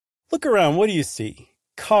Look around, what do you see?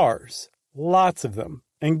 Cars. Lots of them.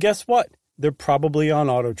 And guess what? They're probably on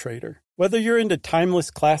AutoTrader. Whether you're into timeless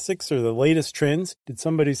classics or the latest trends, did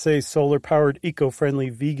somebody say solar-powered, eco-friendly,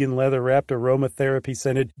 vegan, leather-wrapped,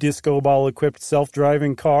 aromatherapy-scented, disco ball-equipped,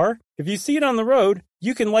 self-driving car? If you see it on the road,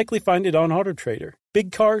 you can likely find it on AutoTrader.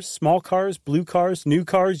 Big cars, small cars, blue cars, new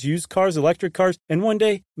cars, used cars, electric cars, and one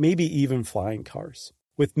day, maybe even flying cars.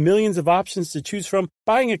 With millions of options to choose from,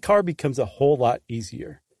 buying a car becomes a whole lot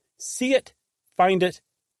easier. See it, find it,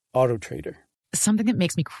 AutoTrader. Something that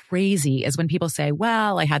makes me crazy is when people say,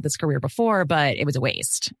 well, I had this career before, but it was a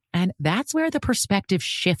waste. And that's where the perspective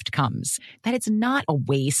shift comes, that it's not a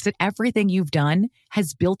waste, that everything you've done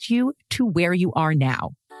has built you to where you are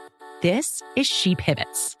now. This is She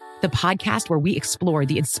Pivots, the podcast where we explore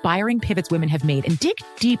the inspiring pivots women have made and dig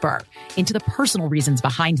deeper into the personal reasons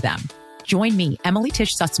behind them. Join me, Emily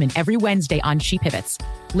Tish Sussman, every Wednesday on She Pivots.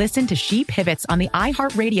 Listen to She Pivots on the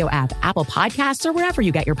iHeartRadio app, Apple Podcasts, or wherever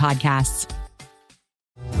you get your podcasts.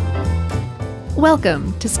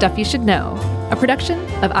 Welcome to Stuff You Should Know, a production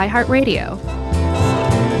of iHeartRadio.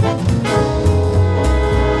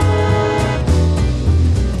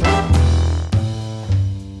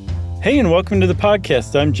 Hey, and welcome to the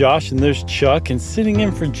podcast. I'm Josh, and there's Chuck, and sitting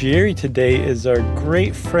in for Jerry today is our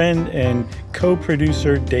great friend and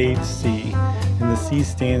co-producer, Dave C. And the C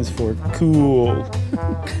stands for cool.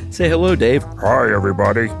 Say hello, Dave. Hi,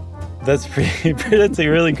 everybody. That's that's a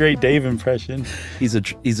really great Dave impression. He's a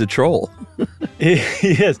troll. He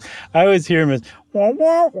is. I always hear him as wah,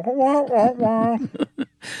 wah, wah, wah,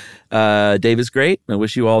 wah. Dave is great. I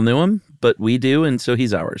wish you all knew him, but we do, and so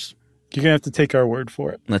he's ours. You're going to have to take our word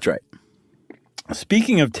for it. That's right.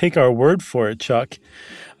 Speaking of take our word for it, Chuck,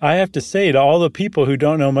 I have to say to all the people who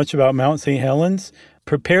don't know much about Mount St. Helens,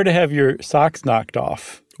 prepare to have your socks knocked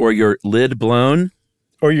off. Or your lid blown.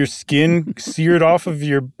 Or your skin seared off of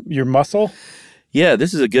your muscle. Yeah,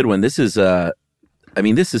 this is a good one. This is,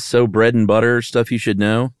 this is so bread and butter stuff you should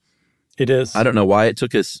know. It is. I don't know why it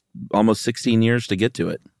took us almost 16 years to get to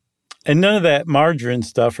it. And none of that margarine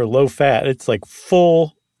stuff or low fat. It's like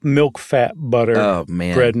full milk fat butter. Oh,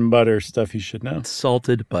 man. Bread and butter stuff you should know.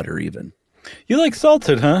 Salted butter even. You like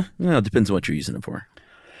salted, huh? Well, it depends on what you're using it for.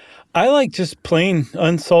 I like just plain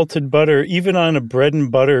unsalted butter, even on a bread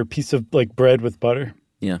and butter piece of like bread with butter.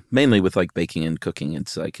 Yeah, mainly with like baking and cooking.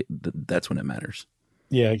 It's like, that's when it matters.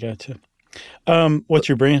 Yeah, I gotcha. What's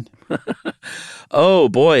your brand? Oh,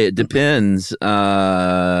 boy, it depends.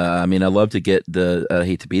 I love to get I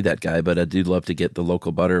hate to be that guy, but I do love to get the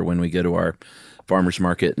local butter when we go to our farmer's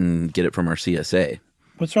market and get it from our CSA.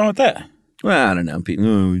 What's wrong with that? Well, I don't know.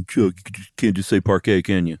 People, Chuck, you can't just say Parquet,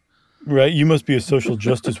 can you? Right, you must be a social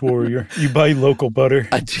justice warrior. You buy local butter.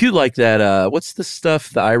 I do like that. What's the stuff,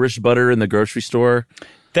 the Irish butter in the grocery store?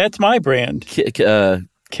 That's my brand. Kerrygold.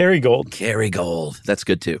 Kerrygold. That's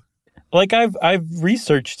good too. Like I've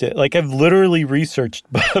researched it. Like I've literally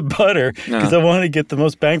researched butter because I want to get the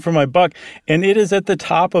most bang for my buck, and it is at the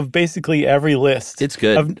top of basically every list. It's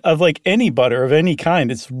good of like any butter of any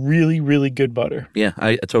kind. It's really, really good butter. Yeah,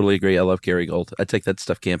 I totally agree. I love Kerrygold. I take that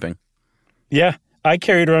stuff camping. Yeah. I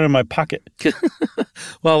carry it around in my pocket.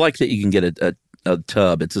 Well, I like that you can get a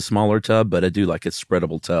tub. It's a smaller tub, but I do like a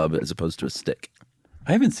spreadable tub as opposed to a stick.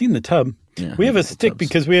 I haven't seen the tub. Yeah, we have a stick tubs.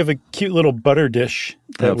 Because we have a cute little butter dish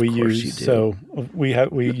that we use. You do. So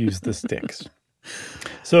we use the sticks.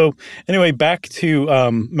 So anyway, back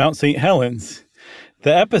to Mount St. Helens.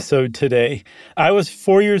 The episode today, I was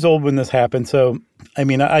 4 years old when this happened, so I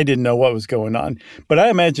didn't know what was going on. But I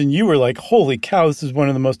imagine you were like, holy cow, this is one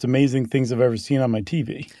of the most amazing things I've ever seen on my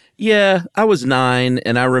TV. Yeah, I was 9,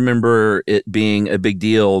 and I remember it being a big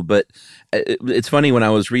deal. But it's funny, when I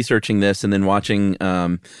was researching this and then watching,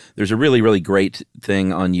 there's a really, really great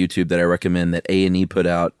thing on YouTube that I recommend that A&E put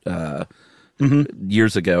out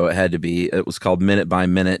years ago. It was called Minute by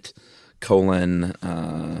Minute,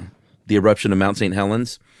 the eruption of Mount St.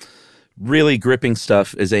 Helens. Really gripping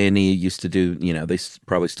stuff, as A&E used to do. You know, they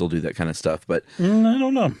probably still do that kind of stuff. But I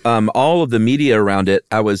don't know. All of the media around it,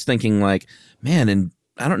 I was thinking like, man, and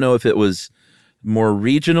I don't know if it was more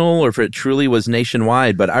regional or if it truly was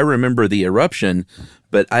nationwide, but I remember the eruption,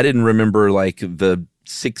 but I didn't remember like the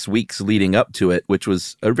 6 weeks leading up to it, which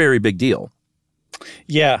was a very big deal.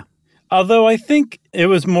 Yeah. Although I think it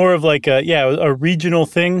was more of like a regional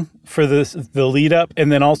thing for the lead up.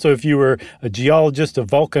 And then also if you were a geologist, a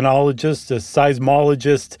volcanologist, a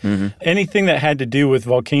seismologist, anything that had to do with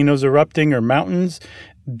volcanoes erupting or mountains,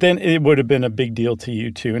 then it would have been a big deal to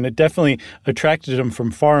you too. And it definitely attracted them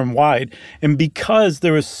from far and wide. And because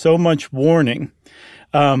there was so much warning,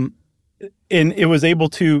 And it was able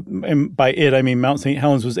to, and by it, I mean Mount St.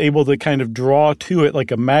 Helens, was able to kind of draw to it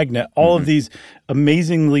like a magnet all of these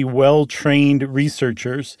amazingly well-trained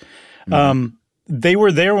researchers. They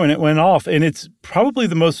were there when it went off, and it's probably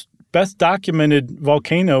the best documented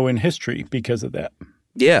volcano in history because of that.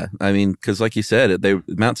 Yeah, I mean, because like you said,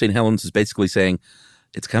 Mount St. Helens is basically saying,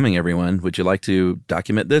 it's coming, everyone. Would you like to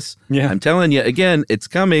document this? Yeah. I'm telling you, again, it's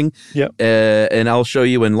coming. Yep. And I'll show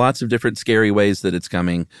you in lots of different scary ways that it's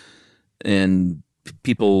coming. And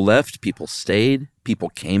people left, people stayed, people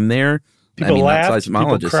came there. People laughed, people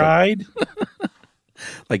seismologists, cried.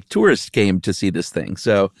 like tourists came to see this thing.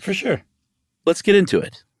 So For sure. let's get into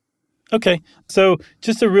it. Okay. So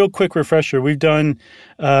just a real quick refresher. We've done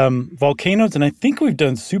volcanoes, and I think we've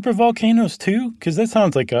done super volcanoes too, because that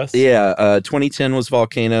sounds like us. Yeah, 2010 was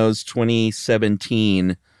volcanoes.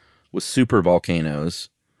 2017 was super volcanoes.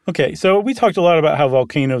 Okay, so we talked a lot about how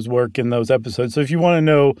volcanoes work in those episodes. So if you want to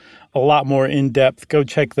know a lot more in depth, go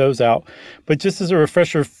check those out. But just as a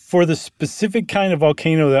refresher, for the specific kind of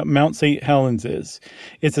volcano that Mount St. Helens is,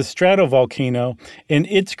 it's a stratovolcano, and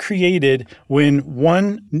it's created when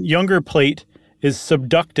one younger plate is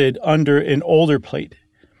subducted under an older plate.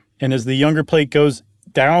 And as the younger plate goes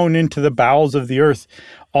down into the bowels of the earth,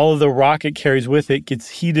 all of the rock it carries with it gets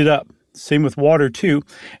heated up. Same with water, too.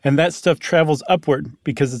 And that stuff travels upward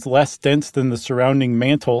because it's less dense than the surrounding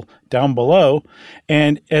mantle down below.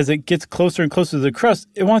 And as it gets closer and closer to the crust,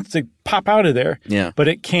 it wants to pop out of there. Yeah. But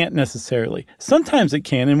it can't necessarily. Sometimes it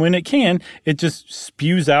can. And when it can, it just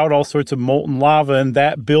spews out all sorts of molten lava. And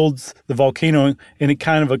that builds the volcano in a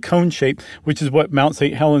kind of a cone shape, which is what Mount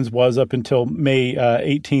St. Helens was up until May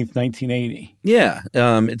 18th, 1980. Yeah,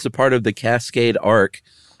 it's a part of the Cascade Arc.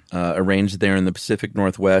 Arranged there in the Pacific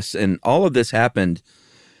Northwest. And all of this happened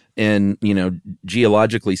in,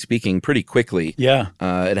 geologically speaking, pretty quickly. Yeah.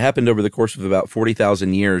 It happened over the course of about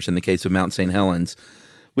 40,000 years in the case of Mount St. Helens,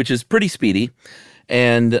 which is pretty speedy.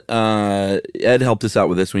 And Ed helped us out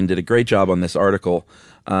with this. We did a great job on this article.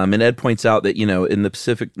 And Ed points out that, in the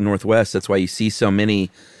Pacific Northwest, that's why you see so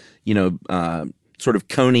many, sort of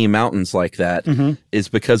coney mountains like that, is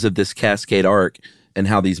because of this Cascade Arc and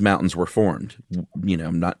how these mountains were formed,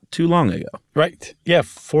 not too long ago. Right. Yeah,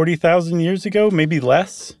 40,000 years ago, maybe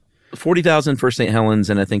less. 40,000 for St. Helens,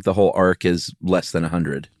 and I think the whole arc is less than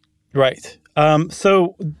 100. Right.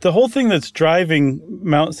 So the whole thing that's driving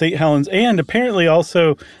Mount St. Helens, and apparently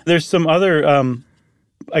also there's some other,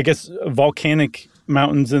 volcanic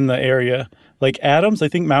mountains in the area, like Adams. I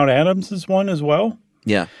think Mount Adams is one as well.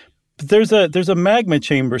 Yeah. There's a magma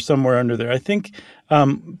chamber somewhere under there. I think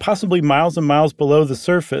possibly miles and miles below the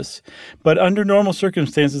surface. But under normal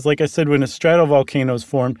circumstances, like I said, when a stratovolcano is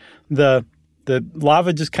formed, the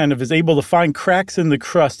lava just kind of is able to find cracks in the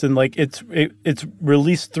crust, and it's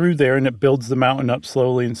released through there, and it builds the mountain up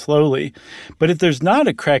slowly and slowly. But if there's not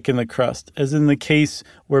a crack in the crust, as in the case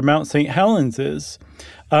where Mount St. Helens is,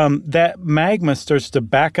 that magma starts to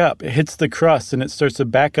back up. It hits the crust, and it starts to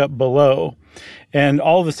back up below. And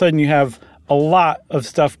all of a sudden you have a lot of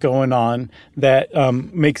stuff going on that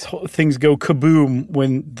makes things go kaboom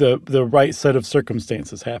when the right set of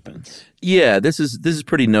circumstances happens. Yeah, this is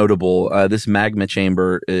pretty notable. This magma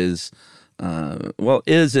chamber is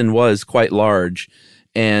and was quite large.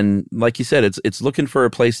 And like you said, it's looking for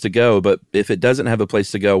a place to go, but if it doesn't have a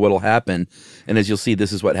place to go, what'll happen, and as you'll see,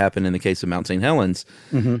 this is what happened in the case of Mount St. Helens,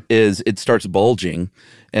 is it starts bulging,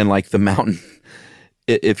 and like the mountain,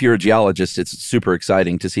 if you're a geologist, it's super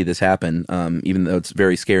exciting to see this happen, even though it's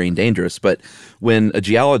very scary and dangerous. But when a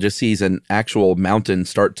geologist sees an actual mountain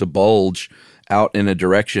start to bulge out in a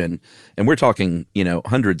direction, and we're talking,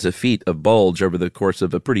 hundreds of feet of bulge over the course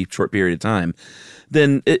of a pretty short period of time,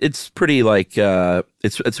 then it's pretty it's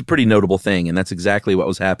a pretty notable thing. And that's exactly what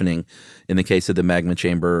was happening in the case of the magma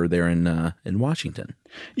chamber there in Washington.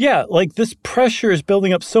 Yeah, like this pressure is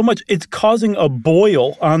building up so much, it's causing a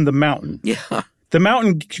boil on the mountain. Yeah. The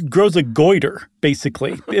mountain grows a goiter,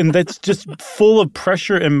 basically, and that's just full of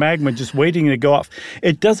pressure and magma just waiting to go off.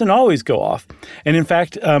 It doesn't always go off. And in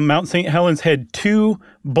fact, Mount St. Helens had two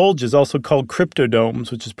bulges, also called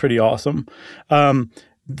cryptodomes, which is pretty awesome,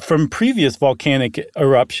 from previous volcanic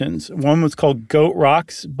eruptions. One was called Goat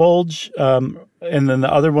Rocks Bulge, and then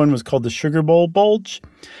the other one was called the Sugar Bowl Bulge.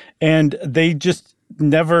 And they just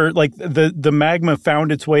never, the magma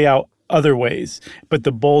found its way out other ways, but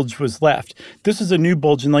the bulge was left. This is a new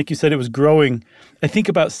bulge, and like you said, it was growing, I think,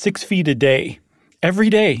 about 6 feet a day. Every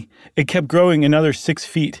day, it kept growing another 6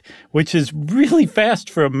 feet, which is really fast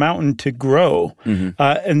for a mountain to grow.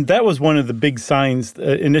 And that was one of the big signs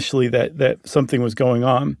initially that something was going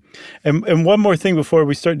on. And one more thing before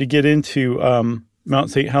we start to get into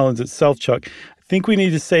Mount St. Helens itself, Chuck, I think we need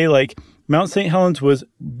to say, Mount St. Helens was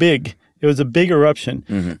big. It was a big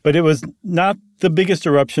eruption, but it was not the biggest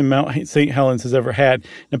eruption Mount St. Helens has ever had.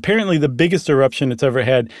 And apparently the biggest eruption it's ever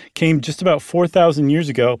had came just about 4,000 years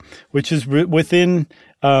ago, which is within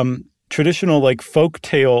traditional like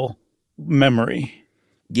folktale memory.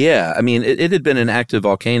 Yeah, I mean, it had been an active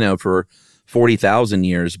volcano for 40,000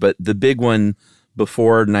 years, but the big one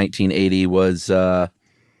before 1980 was, like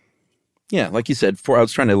you said, I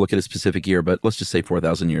was trying to look at a specific year, but let's just say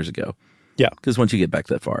 4,000 years ago. Yeah. Because once you get back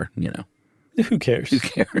that far, Who cares? Who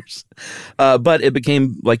cares? But it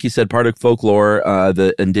became, like you said, part of folklore.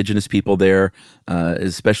 The indigenous people there,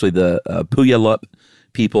 especially the Puyallup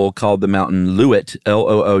people, called the mountain Loowit,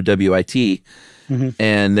 Loowit.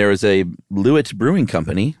 And there was a Loowit Brewing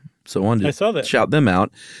Company, so I wanted to shout them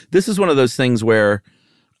out. This is one of those things where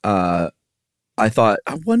I thought,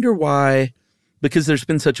 I wonder why, because there's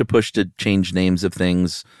been such a push to change names of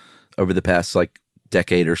things over the past,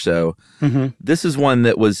 decade or so. This is one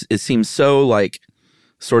that it seems so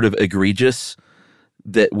sort of egregious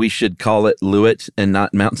that we should call it Loowit and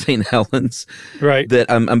not Mount St. Helens. Right. That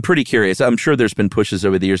I'm pretty curious. I'm sure there's been pushes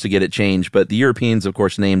over the years to get it changed, but the Europeans, of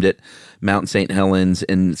course, named it Mount St. Helens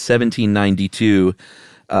in 1792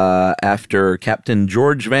 after Captain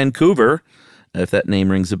George Vancouver, if that name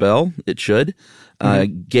rings a bell, it should,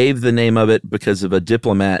 gave the name of it because of a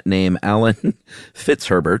diplomat named Alan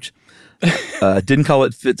Fitzherbert. Didn't call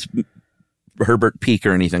it Fitzherbert Peak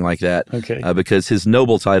or anything like that. Okay. Because his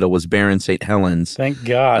noble title was Baron St. Helens. Thank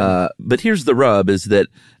God. But here's the rub, is that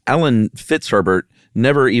Alan Fitzherbert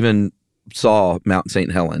never even saw Mount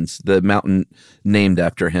St. Helens, the mountain named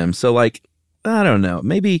after him. So, I don't know.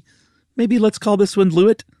 Maybe let's call this one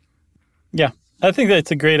Loowit? Yeah. I think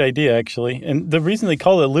that's a great idea, actually. And the reason they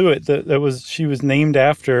call it Loowit, she was named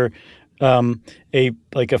after a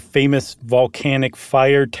famous volcanic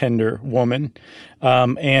fire tender woman,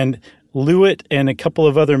 and Loowit and a couple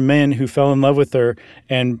of other men who fell in love with her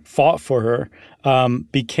and fought for her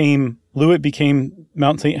Loowit became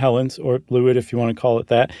Mount St. Helens, or Loowit if you want to call it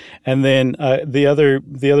that, and then the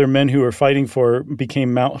other men who were fighting for her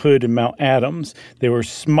became Mount Hood and Mount Adams. They were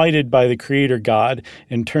smited by the creator god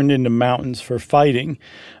and turned into mountains for fighting.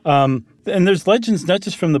 And there's legends not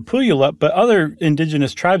just from the Puyallup, but other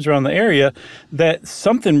indigenous tribes around the area that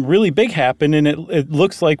something really big happened, and it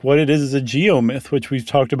looks like what it is a geomyth, which we've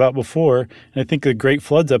talked about before, and I think the Great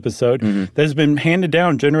Floods episode, that has been handed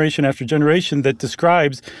down generation after generation that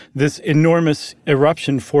describes this enormous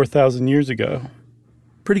eruption 4,000 years ago.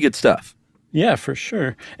 Pretty good stuff. Yeah, for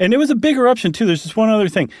sure. And it was a big eruption, too. There's just one other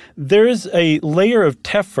thing. There is a layer of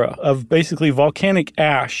tephra, of basically volcanic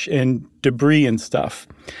ash and debris and stuff,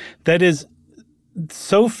 that is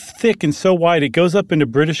so thick and so wide, it goes up into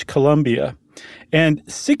British Columbia. And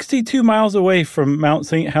 62 miles away from Mount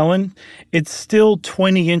St. Helens, it's still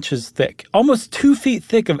 20 inches thick, almost 2 feet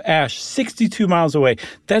thick of ash, 62 miles away.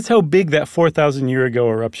 That's how big that 4,000 year ago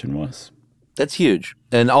eruption was. That's huge.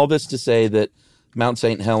 And all this to say that Mount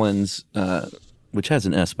St. Helens, which has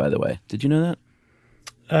an S, by the way. Did you know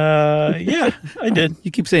that? Yeah, I did.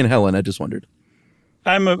 You keep saying Helen. I just wondered.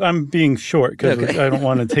 I'm being short because I don't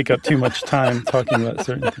want to take up too much time talking about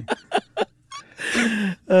certain things.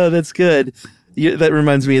 Oh, that's good. That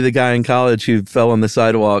reminds me of the guy in college who fell on the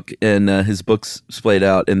sidewalk and his books splayed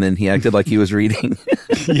out, and then he acted like he was reading.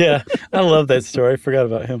 Yeah, I love that story. I forgot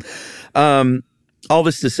about him. All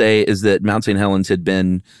this to say is that Mount St. Helens had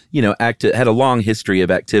been, had a long history of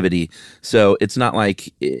activity. So it's not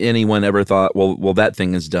like anyone ever thought, well, that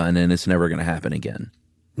thing is done and it's never going to happen again.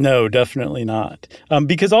 No, definitely not.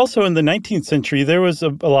 Because also in the 19th century, there was a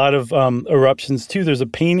lot of eruptions, too. There's a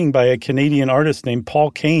painting by a Canadian artist named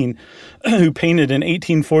Paul Kane who painted an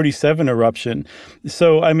 1847 eruption.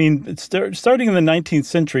 So, I mean, starting in the 19th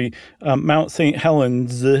century, Mount St.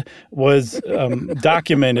 Helens was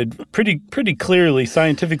documented pretty clearly,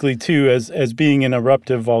 scientifically, too, as being an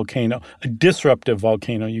eruptive volcano, a disruptive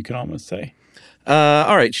volcano, you can almost say.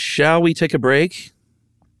 All right. Shall we take a break?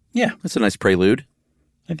 Yeah. That's a nice prelude.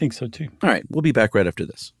 I think so, too. All right. We'll be back right after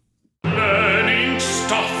this. Learning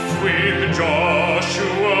stuff with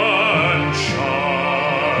Joshua and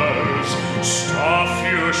Charles. Stuff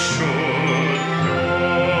you should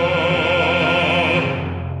know.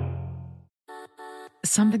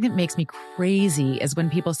 Something that makes me crazy is when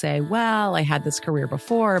people say, well, I had this career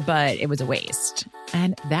before, but it was a waste.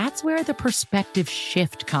 And that's where the perspective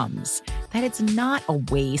shift comes, that it's not a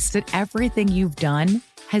waste, that everything you've done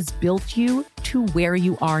has built you to where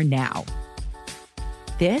you are now.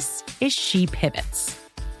 This is She Pivots,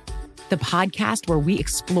 the podcast where we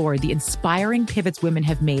explore the inspiring pivots women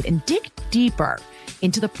have made and dig deeper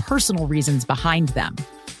into the personal reasons behind them.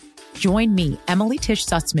 Join me, Emily Tish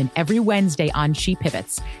Sussman, every Wednesday on She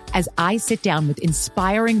Pivots as I sit down with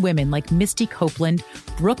inspiring women like Misty Copeland,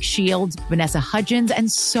 Brooke Shields, Vanessa Hudgens,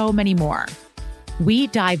 and so many more. We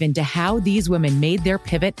dive into how these women made their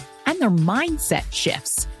pivot and their mindset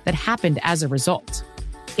shifts that happened as a result.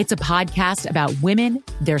 It's a podcast about women,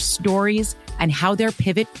 their stories, and how their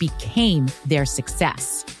pivot became their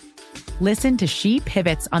success. Listen to She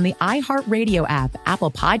Pivots on the iHeartRadio app, Apple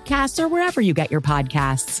Podcasts, or wherever you get your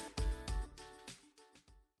podcasts.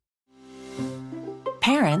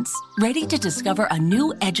 Parents, ready to discover a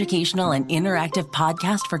new educational and interactive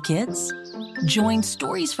podcast for kids? Join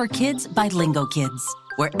Stories for Kids by Lingo Kids,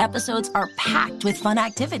 where episodes are packed with fun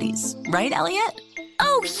activities. Right, Elliot?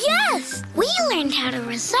 Oh, yes! We learned how to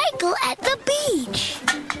recycle at the beach.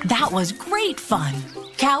 That was great fun.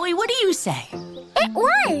 Callie, what do you say? It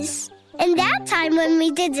was. And that time when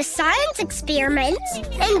we did the science experiments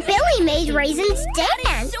and Billy made raisins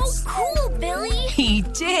dance. So cool, Billy. He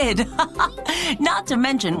did. Not to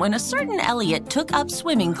mention when a certain Elliot took up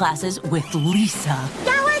swimming classes with Lisa.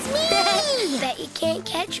 That was me! Bet you can't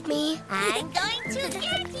catch me. I'm going to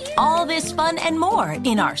get you. All this fun and more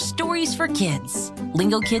in our Stories for Kids.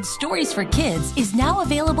 Lingo Kids Stories for Kids is now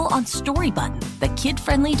available on Storybutton, the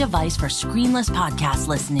kid-friendly device for screenless podcast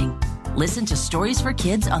listening. Listen to Stories for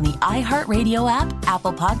Kids on the iHeartRadio app,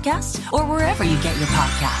 Apple Podcasts, or wherever you get your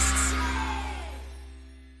podcasts.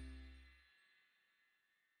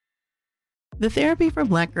 The Therapy for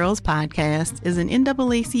Black Girls podcast is an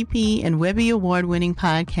NAACP and Webby Award-winning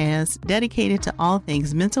podcast dedicated to all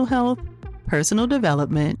things mental health, personal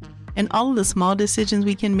development, and all of the small decisions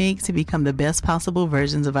we can make to become the best possible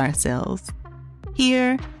versions of ourselves.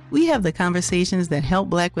 Here, we have the conversations that help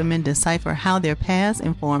Black women decipher how their past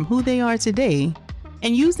inform who they are today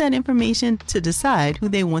and use that information to decide who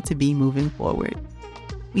they want to be moving forward.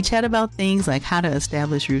 We chat about things like how to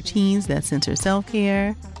establish routines that center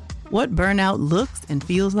self-care, what burnout looks and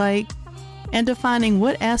feels like, and defining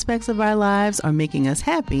what aspects of our lives are making us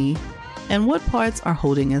happy and what parts are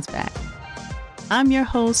holding us back. I'm your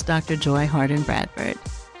host, Dr. Joy Harden Bradford,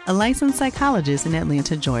 a licensed psychologist in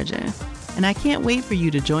Atlanta, Georgia. And I can't wait for you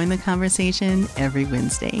to join the conversation every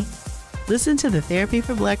Wednesday. Listen to the Therapy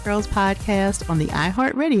for Black Girls podcast on the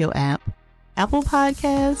iHeartRadio app, Apple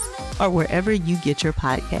Podcasts, or wherever you get your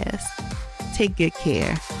podcasts. Take good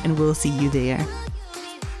care, and we'll see you there.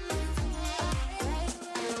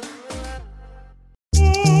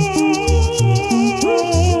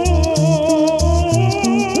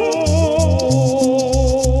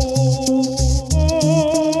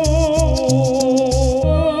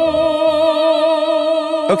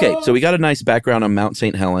 Okay, so we got a nice background on Mount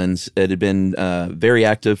St. Helens. It had been very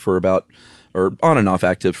active for or on and off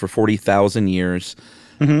active for 40,000 years,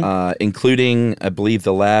 including, I believe,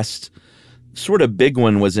 the last sort of big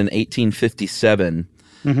one was in 1857.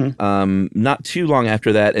 Not too long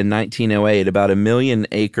after that, in 1908, about 1 million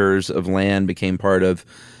acres of land became part of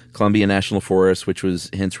Columbia National Forest, which was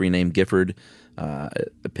hence renamed Gifford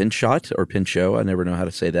Pinchot or Pinchot. I never know how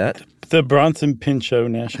to say that. The Bronson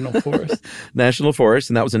Pinchot National Forest. National Forest,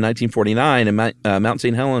 and that was in 1949. And Mount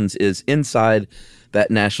St. Helens is inside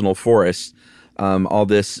that national forest. All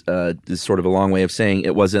this is sort of a long way of saying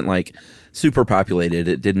it wasn't like super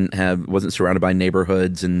populated. It wasn't surrounded by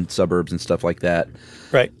neighborhoods and suburbs and stuff like that.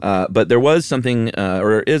 Right. But there was something,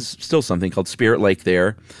 or is still something called Spirit Lake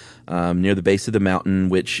there, near the base of the mountain,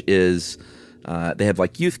 which is they have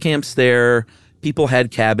like youth camps there. People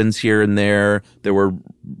had cabins here and there. There were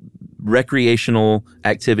recreational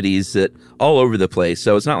activities that all over the place.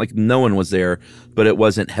 So it's not like no one was there, but it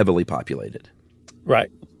wasn't heavily populated. Right.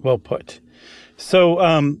 Well put. So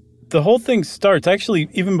the whole thing starts, actually,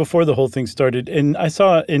 even before the whole thing started, and I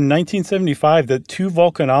saw in 1975 that 2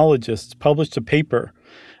 volcanologists published a paper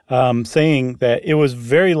saying that it was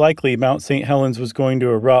very likely Mount St. Helens was going to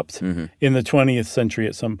erupt in the 20th century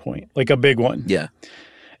at some point, like a big one. Yeah.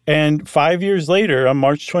 And 5 years later, on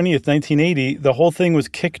March 20th, 1980, the whole thing was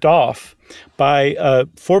kicked off by a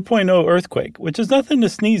 4.0 earthquake, which is nothing to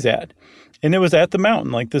sneeze at. And it was at the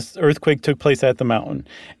mountain, like this earthquake took place at the mountain.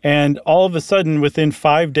 And all of a sudden, within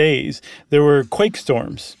 5 days, there were quake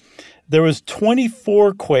storms. There was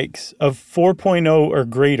 24 quakes of 4.0 or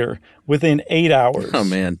greater within 8 hours. Oh,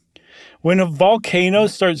 man. When a volcano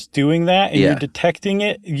starts doing that and Yeah. you're detecting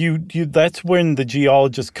it, that's when the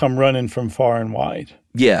geologists come running from far and wide.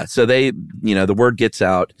 Yeah, so they, the word gets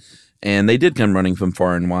out, and they did come running from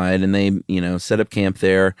far and wide, and they, set up camp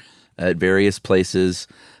there at various places.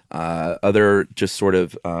 Other just sort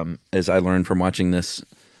of, as I learned from watching this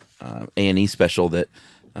A&E special, that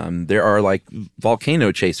there are like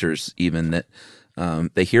volcano chasers even that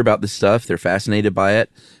They hear about this stuff. They're fascinated by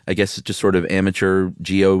it. I guess it's just sort of amateur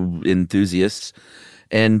geo enthusiasts.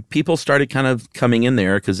 And people started kind of coming in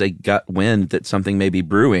there because they got wind that something may be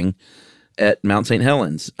brewing at Mount St.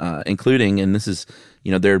 Helens, including, and this is,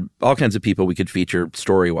 there are all kinds of people we could feature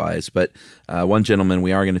story-wise, but one gentleman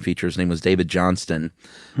we are going to feature, his name was David Johnston,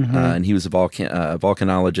 and he was a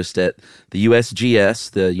volcanologist at the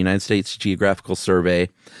USGS, the United States Geographical Survey.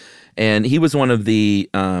 And he was one of the,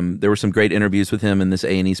 there were some great interviews with him in this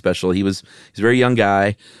A&E special. He's a very young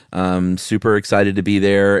guy, super excited to be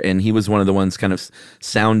there. And he was one of the ones kind of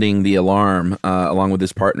sounding the alarm, along with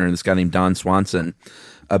his partner, this guy named Don Swanson,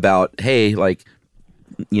 about, hey, like,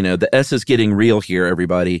 the S is getting real here,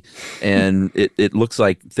 everybody. And it looks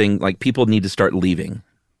like people need to start leaving.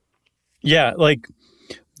 Yeah, like,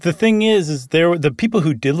 the thing is the people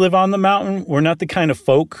who did live on the mountain were not the kind of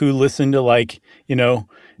folk who listened to, like,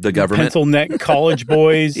 the government, pencil neck college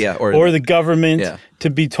boys, or the government to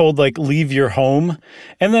be told, like, leave your home.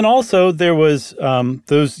 And then also there was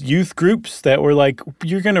those youth groups that were like,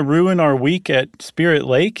 you're going to ruin our week at Spirit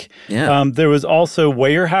Lake. Yeah. There was also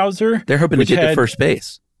Weyerhaeuser. They're hoping to get to first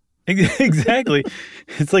base. Exactly.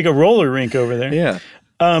 It's like a roller rink over there. Yeah.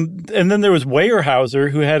 And then there was Weyerhaeuser,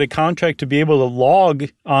 who had a contract to be able to log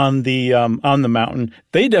on the mountain.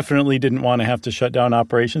 They definitely didn't want to have to shut down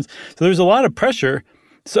operations. So there's a lot of pressure,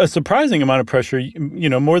 a surprising amount of pressure,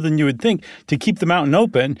 more than you would think, to keep the mountain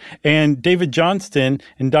open. And David Johnston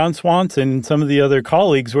and Don Swanson and some of the other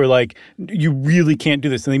colleagues were like, you really can't do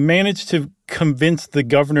this. And they managed to convince the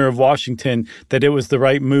governor of Washington that it was the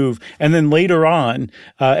right move. And then later on,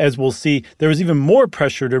 as we'll see, there was even more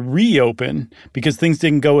pressure to reopen because things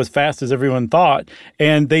didn't go as fast as everyone thought.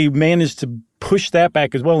 And they managed to push that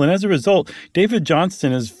back as well. And as a result, David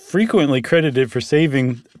Johnston is frequently credited for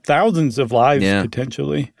saving thousands of lives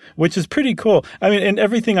potentially, which is pretty cool. I mean, and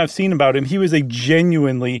everything I've seen about him, he was a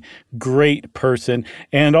genuinely great person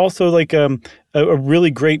and also like a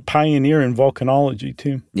really great pioneer in volcanology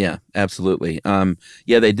too. Yeah, absolutely.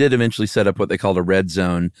 They did eventually set up what they called a red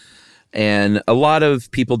zone. And a lot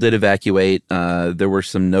of people did evacuate. There were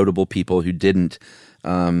some notable people who didn't.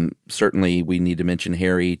 Certainly, we need to mention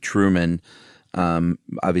Harry Truman.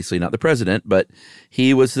 Obviously not the president, but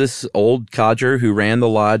he was this old codger who ran the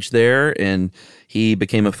lodge there, and he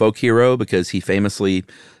became a folk hero because he famously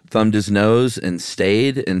thumbed his nose and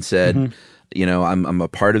stayed and said, I'm a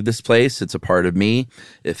part of this place. It's a part of me.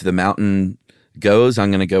 If the mountain goes,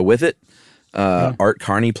 I'm going to go with it. Art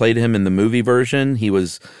Carney played him in the movie version.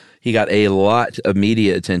 He got a lot of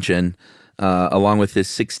media attention, along with his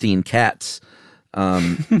 16 cats,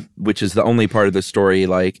 which is the only part of the story.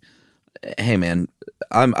 Like, hey man,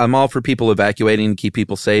 I'm all for people evacuating to keep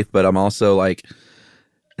people safe, but I'm also like,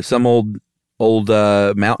 if some old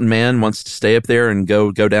mountain man wants to stay up there and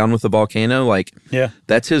go down with the volcano, like,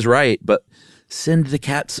 that's his right. But send the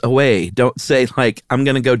cats away. Don't say like, I'm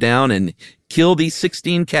going to go down and kill these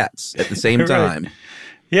 16 cats at the same time.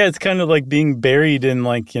 Yeah, it's kind of like being buried in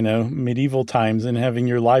like, medieval times and having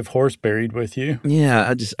your live horse buried with you.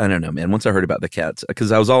 Yeah, I don't know, man. Once I heard about the cats,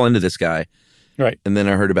 because I was all into this guy. Right. And then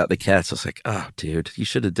I heard about the cats. I was like, oh, dude, you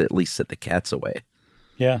should have at least set the cats away.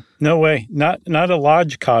 Yeah. No way. Not a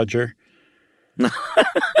lodge codger.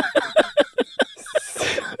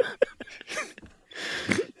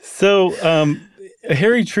 So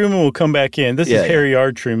Harry Truman will come back in. This is Harry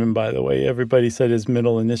R. Truman, by the way. Everybody said his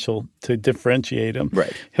middle initial to differentiate him.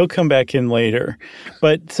 Right. He'll come back in later.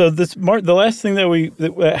 But so the last thing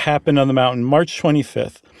that happened on the mountain, March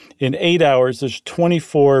 25th, in 8 hours, there's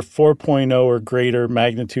 24 4.0 or greater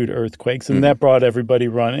magnitude earthquakes, and that brought everybody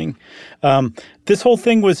running. This whole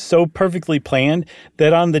thing was so perfectly planned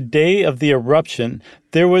that on the day of the eruption,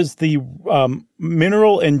 there was the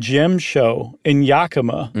mineral and gem show in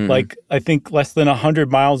Yakima, like I think less than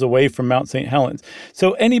 100 miles away from Mount St. Helens.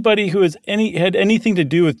 So anybody who had anything to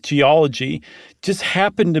do with geology just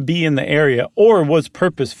happened to be in the area or was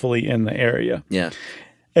purposefully in the area. Yeah.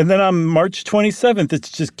 And then on March 27th, it's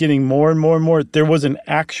just getting more and more and more. There was an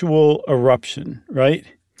actual eruption, right?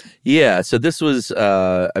 Yeah. So this was,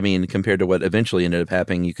 compared to what eventually ended up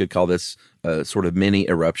happening, you could call this a sort of mini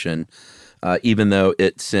eruption, even though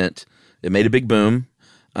it made a big boom.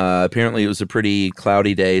 Apparently it was a pretty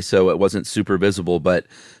cloudy day, so it wasn't super visible, but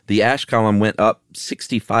the ash column went up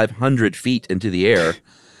 6,500 feet into the air.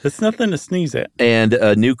 That's nothing to sneeze at. And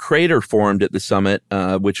a new crater formed at the summit,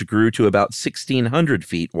 which grew to about 1,600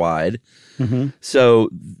 feet wide. Mm-hmm. So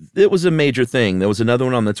it was a major thing. There was another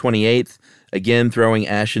one on the 28th, again throwing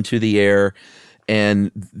ash into the air. And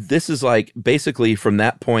this is like basically from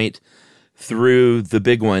that point through the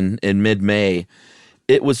big one in mid-May,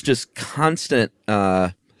 it was just constant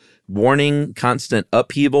warning constant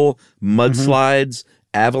upheaval, mudslides,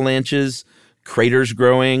 avalanches, craters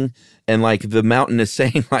growing. And like the mountain is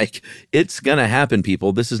saying, like, it's going to happen,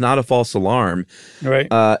 people. This is not a false alarm. Right.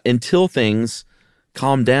 Until things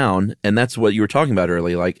calm down. And that's what you were talking about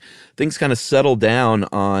earlier. Like things kind of settle down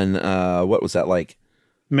on, what was that, like?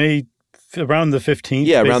 Around the 15th.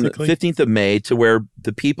 Yeah, basically. around the 15th of May, to where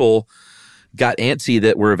the people got antsy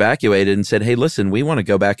that were evacuated and said, hey, listen, we want to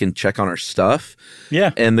go back and check on our stuff.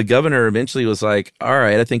 Yeah. And the governor eventually was like, all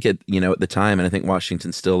right, I think at the time, and I think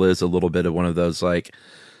Washington still is a little bit of one of those, like,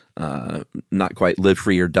 not quite live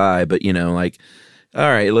free or die, but, like, all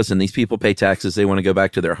right, listen, these people pay taxes. They want to go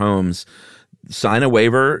back to their homes. Sign a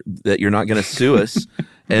waiver that you're not going to sue us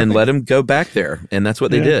and let them go back there. And that's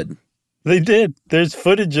what they did. They did. There's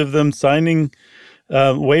footage of them signing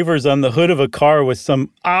waivers on the hood of a car with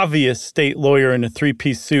some obvious state lawyer in a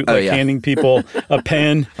three-piece suit, handing people a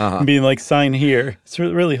pen and being like, sign here. It's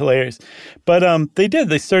really hilarious. But they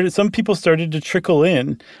did. Some people started to trickle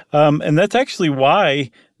in. And that's actually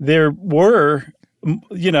why there were,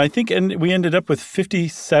 I think, and we ended up with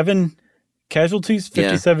 57 casualties.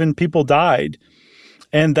 57 people died.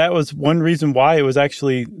 And that was one reason why it was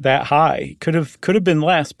actually that high. Could have been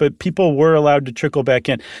less, but people were allowed to trickle back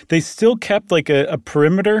in. They still kept like a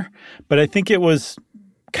perimeter, but I think it was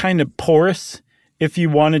kind of porous. If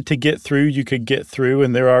you wanted to get through, you could get through.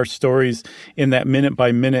 And there are stories in that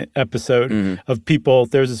minute-by-minute episode of people.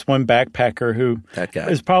 There's this one backpacker who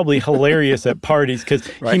is probably hilarious at parties because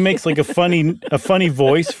he makes like a funny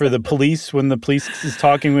voice for the police when the police is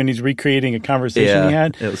talking, when he's recreating a conversation he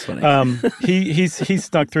had. It was funny. He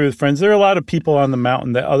snuck through with friends. There are a lot of people on the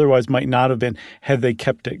mountain that otherwise might not have been had they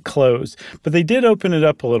kept it closed. But they did open it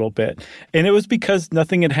up a little bit. And it was because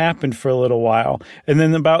nothing had happened for a little while. And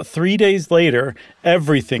then about 3 days later,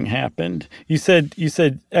 everything happened. You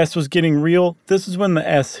said S was getting real. This is when the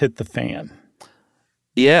S hit the fan.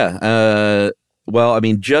 Yeah. Well, I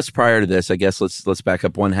mean, just prior to this, I guess let's back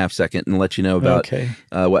up 1/2 second and let you know about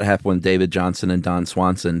what happened with David Johnson and Don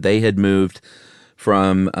Swanson. They had moved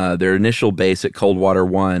from their initial base at Coldwater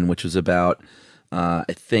 1, which was about, I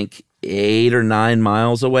think, 8 or 9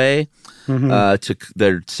 miles away, to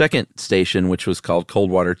their second station, which was called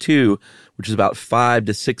Coldwater 2, which is about 5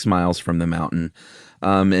 to 6 miles from the mountain.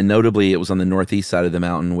 And notably, it was on the northeast side of the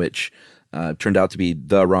mountain, which turned out to be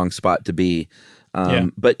the wrong spot to be.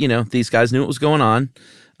 But, these guys knew what was going on.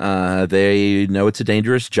 They know it's a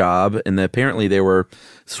dangerous job. And apparently they were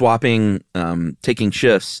swapping, taking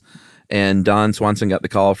shifts. And Don Swanson got the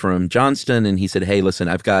call from Johnston, and he said, hey, listen,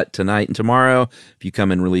 I've got tonight and tomorrow. If you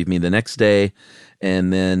come and relieve me the next day.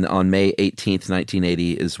 And then on May 18th,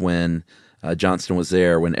 1980 is when Johnston was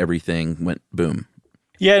there, when everything went boom.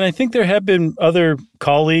 Yeah, and I think there have been other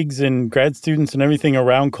colleagues and grad students and everything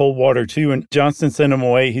around Coldwater, too. And Johnston sent him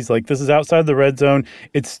away. He's like, this is outside the red zone.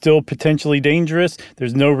 It's still potentially dangerous.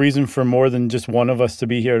 There's no reason for more than just one of us to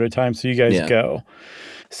be here at a time, so you guys go.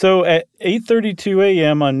 So at 8:32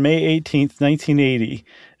 a.m. on May 18th, 1980,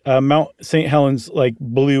 Mount St. Helens,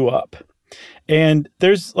 blew up. And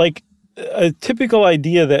there's, a typical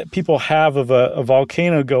idea that people have of a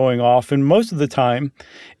volcano going off, and most of the time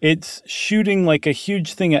it's shooting like a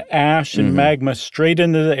huge thing of ash and magma straight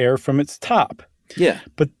into the air from its top. Yeah.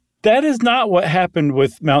 But that is not what happened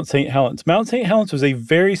with Mount St. Helens. Mount St. Helens was a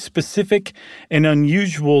very specific and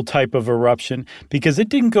unusual type of eruption because it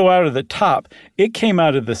didn't go out of the top. It came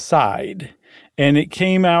out of the side, and it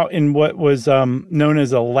came out in what was known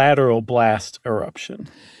as a lateral blast eruption.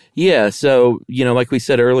 Yeah, so, like we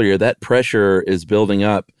said earlier, that pressure is building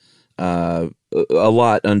up a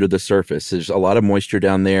lot under the surface. There's a lot of moisture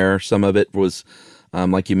down there. Some of it was,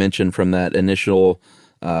 like you mentioned, from that initial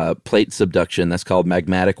plate subduction. That's called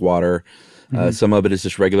magmatic water. Some of it is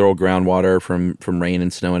just regular old groundwater from rain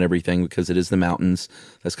and snow and everything because it is the mountains.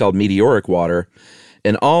 That's called meteoric water.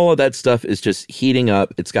 And all of that stuff is just heating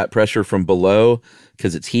up. It's got pressure from below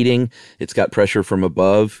because it's heating. It's got pressure from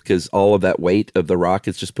above because all of that weight of the rock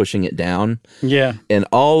is just pushing it down. Yeah. And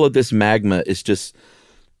all of this magma is just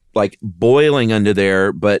boiling under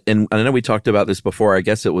there. And I know we talked about this before. I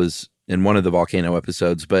guess it was in one of the volcano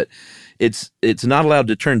episodes, but it's not allowed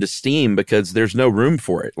to turn to steam because there's no room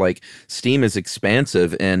for it. Steam is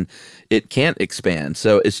expansive and it can't expand.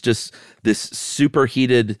 So it's just this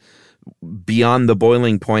superheated, beyond the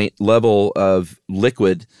boiling point level of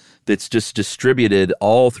liquid that's just distributed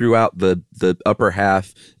all throughout the upper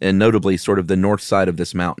half and notably sort of the north side of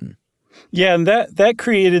this mountain. Yeah, and that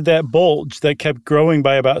created that bulge that kept growing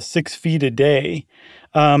by about 6 feet a day.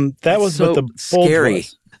 That was so what the bulge scary.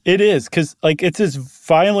 was. It is, because like it's as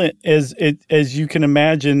violent as you can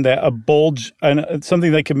imagine that a bulge,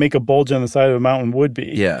 something that could make a bulge on the side of a mountain would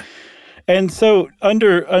be. Yeah. And so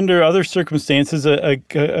under other circumstances, a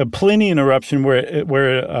Plinian eruption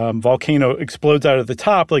where a volcano explodes out of the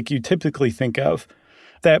top, like you typically think of,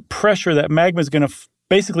 that pressure, that magma is going to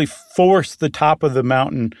basically force the top of the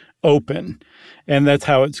mountain open. And that's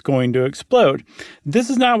how it's going to explode. This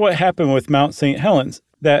is not what happened with Mount St. Helens.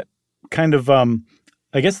 That kind of,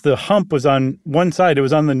 I guess the hump was on one side. It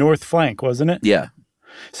was on the north flank, wasn't it? Yeah.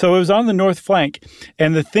 So it was on the north flank.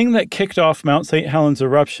 And the thing that kicked off Mount St. Helens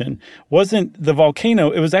eruption wasn't the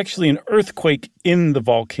volcano. It was actually an earthquake in the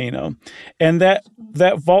volcano. And that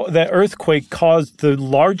earthquake caused the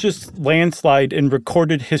largest landslide in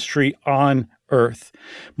recorded history on Earth.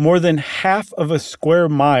 More than half of a square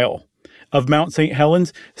mile of Mount St.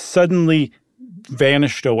 Helens suddenly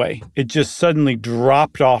vanished away. It just suddenly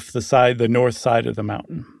dropped off the north side of the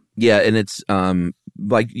mountain. Yeah, and it's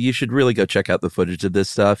like you should really go check out the footage of this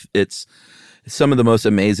stuff. It's some of the most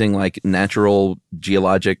amazing like natural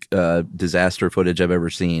geologic disaster footage I've ever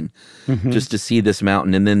seen. Mm-hmm. Just to see this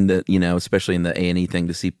mountain, and then especially in the A&E thing,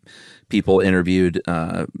 to see people interviewed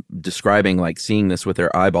describing like seeing this with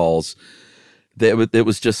their eyeballs. It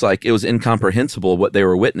was just like it was incomprehensible what they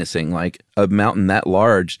were witnessing, like a mountain that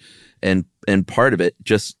large and part of it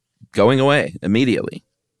just going away immediately.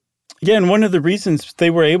 Yeah, and one of the reasons they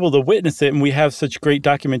were able to witness it and we have such great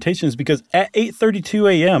documentation is because at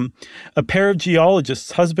 8:32 a.m., a pair of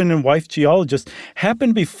geologists, husband and wife geologists, happened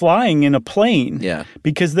to be flying in a plane. Yeah.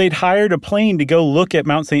 Because they'd hired a plane to go look at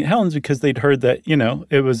Mount St. Helens because they'd heard that,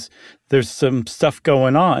 there's some stuff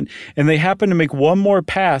going on. And they happened to make one more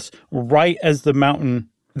pass right as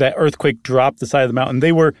that earthquake dropped the side of the mountain.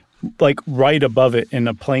 They were like right above it in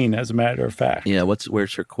a plane, as a matter of fact. Yeah,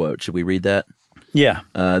 where's her quote? Should we read that? Yeah.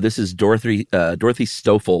 This is Dorothy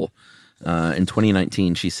Stoffel. In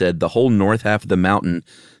 2019, she said, "The whole north half of the mountain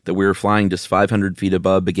that we were flying just 500 feet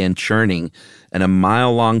above began churning, and a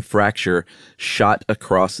mile-long fracture shot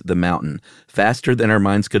across the mountain. Faster than our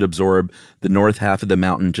minds could absorb, the north half of the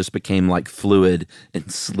mountain just became like fluid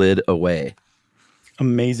and slid away."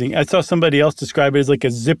 Amazing. I saw somebody else describe it as like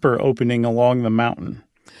a zipper opening along the mountain.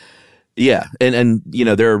 Yeah, and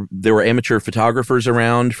there were amateur photographers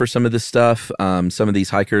around for some of this stuff. Some of these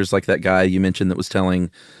hikers, like that guy you mentioned that was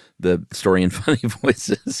telling the story in Funny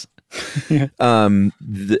Voices, Yeah.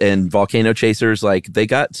 And volcano chasers, like they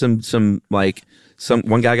got some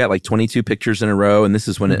one guy got like 22 pictures in a row, and this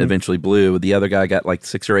is when it eventually blew. The other guy got like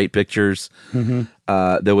 6 or 8 pictures.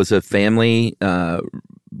 Mm-hmm. There was a family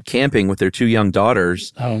camping with their 2 young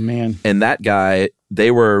daughters. Oh man! And that guy,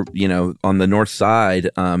 they were on the north side,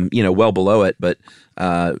 well below it, but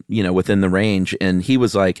within the range. And he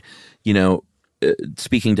was like,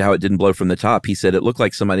 speaking to how it didn't blow from the top, he said it looked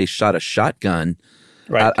like somebody shot a shotgun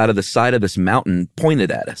out of the side of this mountain,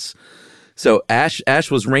 pointed at us. So ash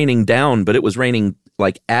was raining down, but it was raining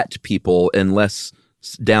like at people and less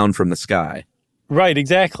down from the sky. Right,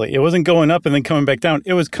 exactly. It wasn't going up and then coming back down.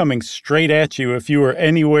 It was coming straight at you if you were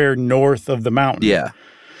anywhere north of the mountain. Yeah.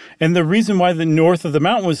 And the reason why the north of the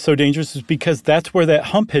mountain was so dangerous is because that's where that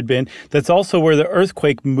hump had been. That's also where the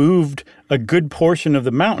earthquake moved a good portion of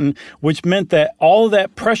the mountain, which meant that all of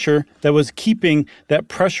that pressure that was keeping that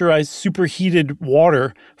pressurized superheated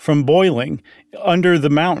water from boiling under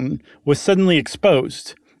the mountain was suddenly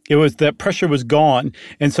exposed. That pressure was gone.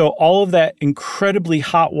 And so all of that incredibly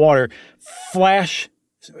hot water flash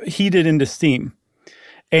heated into steam.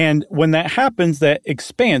 And when that happens, that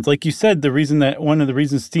expands. Like you said, one of the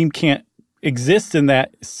reasons steam can't exist in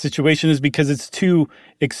that situation is because it's too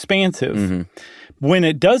expansive. Mm-hmm. When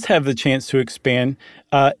it does have the chance to expand,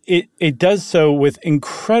 it does so with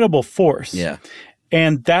incredible force. Yeah.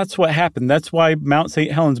 And that's what happened. That's why Mount St.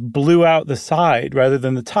 Helens blew out the side rather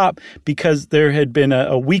than the top, because there had been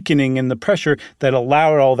a weakening in the pressure that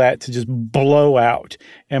allowed all that to just blow out.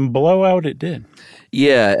 And blow out it did.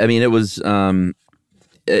 Yeah. I mean, it was...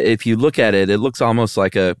 if you look at it, it looks almost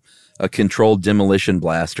like a controlled demolition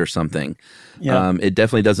blast or something. Yeah. It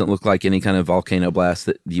definitely doesn't look like any kind of volcano blast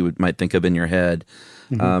that you might think of in your head.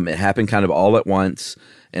 Mm-hmm. It happened kind of all at once,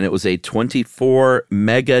 and it was a 24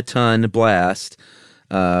 megaton blast,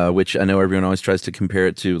 which I know everyone always tries to compare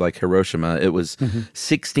it to like Hiroshima. It was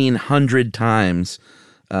 1,600 times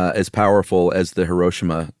as powerful as the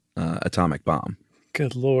Hiroshima atomic bomb.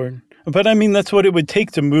 Good Lord. But I mean, that's what it would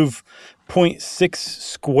take to move 0.6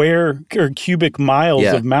 square or cubic miles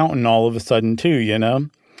of mountain all of a sudden too,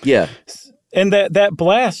 Yeah. And that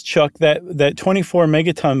blast, Chuck, that 24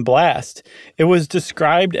 megaton blast, it was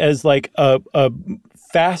described as like a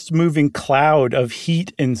fast-moving cloud of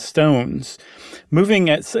heat and stones, moving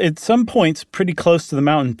at some points pretty close to the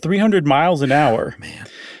mountain, 300 miles an hour. Man.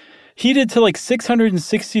 Heated to like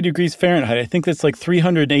 660 degrees Fahrenheit. I think that's like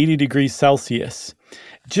 380 degrees Celsius.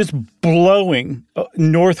 Just blowing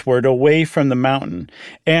northward away from the mountain.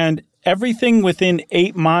 And everything within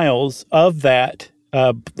 8 miles of that,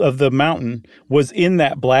 of the mountain, was in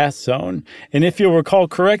that blast zone. And if you'll recall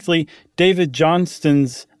correctly, David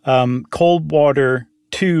Johnston's Coldwater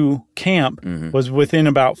 2 camp was within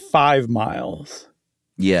about 5 miles.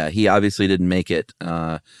 Yeah, he obviously didn't make it.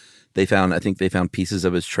 I think they found pieces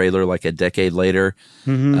of his trailer like a decade later.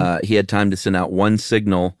 He had time to send out one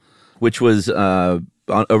signal, which was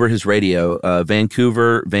over his radio,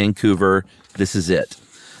 Vancouver, this is it.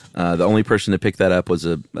 The only person to pick that up was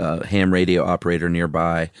a ham radio operator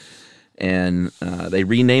nearby. And they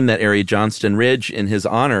renamed that area Johnston Ridge in his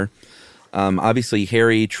honor. Obviously,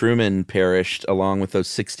 Harry Truman perished along with those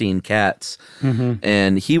 16 cats.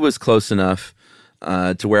 And he was close enough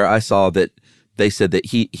to where I saw that they said that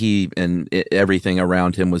he and everything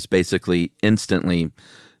around him was basically instantly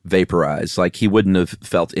vaporized. Like he wouldn't have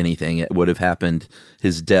felt anything. It would have happened.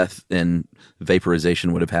 His death and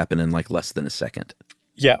vaporization would have happened in like less than a second.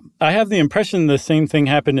 Yeah, I have the impression the same thing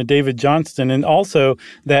happened to David Johnston, and also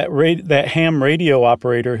that ham radio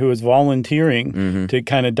operator who was volunteering to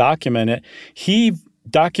kind of document it. He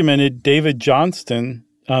documented David Johnston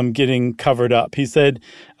getting covered up. He said,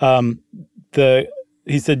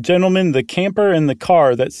 gentlemen, the camper in the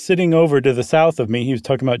car that's sitting over to the south of me, he was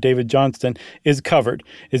talking about David Johnston, is covered.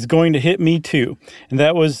 It's going to hit me too. And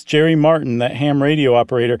that was Jerry Martin, that ham radio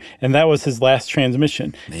operator, and that was his last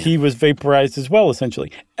transmission. Man. He was vaporized as well,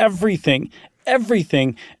 essentially. Everything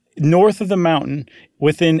north of the mountain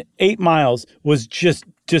within 8 miles was just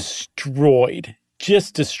destroyed.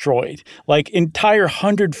 Like entire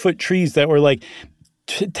 100-foot trees that were like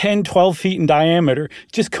 10, 12 feet in diameter,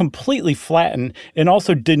 just completely flattened and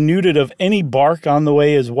also denuded of any bark on the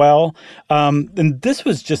way as well. And this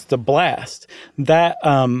was just a blast. That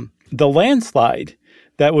the landslide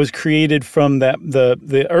that was created from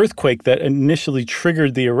the earthquake that initially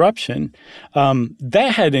triggered the eruption,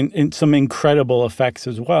 that had some incredible effects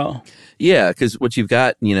as well. Yeah, because what you've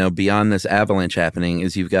got, beyond this avalanche happening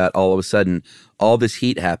is you've got all of a sudden all this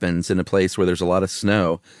heat happens in a place where there's a lot of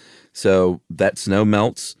snow. So that snow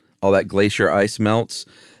melts, all that glacier ice melts,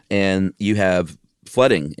 and you have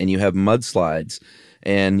flooding and you have mudslides,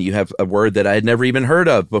 and you have a word that I had never even heard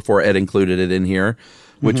of before Ed included it in here,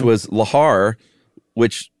 which was lahar,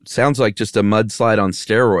 which sounds like just a mudslide on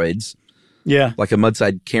steroids. Yeah. Like a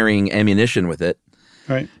mudslide carrying ammunition with it.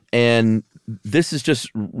 Right. And this is just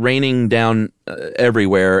raining down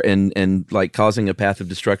everywhere and like causing a path of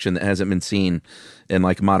destruction that hasn't been seen in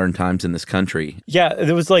like modern times in this country. Yeah,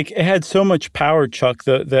 it was like it had so much power, Chuck,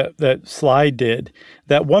 that slide did,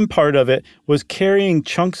 that one part of it was carrying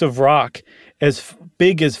chunks of rock as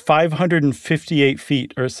big as 558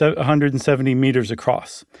 feet or 170 meters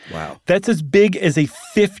across. Wow. That's as big as a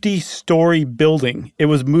 50-story building. It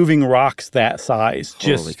was moving rocks that size.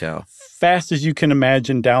 Holy cow. Fast as you can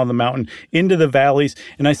imagine down the mountain into the valleys.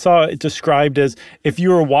 And I saw it described as if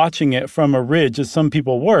you were watching it from a ridge, as some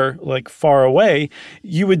people were, like far away,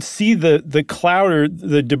 you would see the cloud or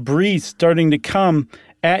the debris starting to come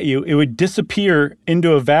at you. It would disappear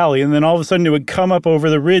into a valley, and then all of a sudden it would come up over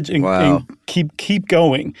the ridge and keep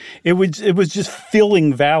going. It was just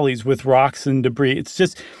filling valleys with rocks and debris.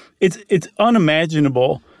 It's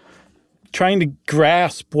unimaginable trying to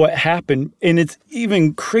grasp what happened. And it's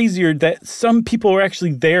even crazier that some people were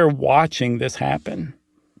actually there watching this happen.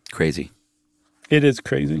 Crazy. It is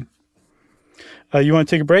crazy. You want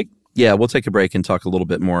to take a break? Yeah, we'll take a break and talk a little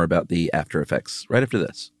bit more about the after effects right after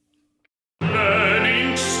this.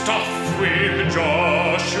 Learning stuff with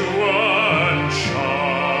Joshua and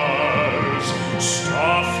Charles.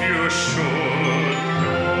 Stuff you should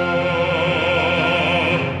know.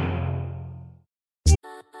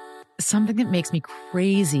 Something that makes me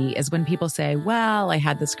crazy is when people say, well, I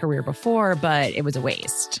had this career before, but it was a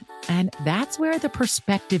waste. And that's where the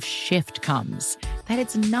perspective shift comes, that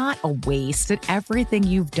it's not a waste, that everything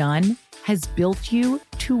you've done has built you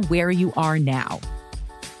to where you are now.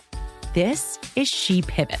 This is She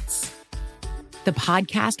Pivots, the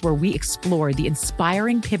podcast where we explore the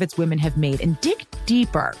inspiring pivots women have made and dig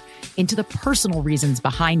deeper into the personal reasons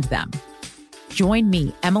behind them. Join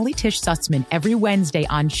me, Emily Tish Sussman, every Wednesday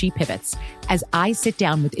on She Pivots as I sit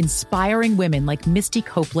down with inspiring women like Misty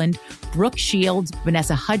Copeland, Brooke Shields,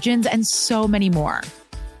 Vanessa Hudgens, and so many more.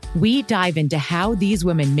 We dive into how these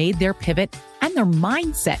women made their pivot and their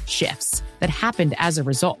mindset shifts that happened as a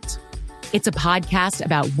result. It's a podcast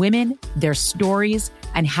about women, their stories,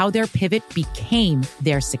 and how their pivot became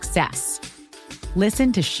their success.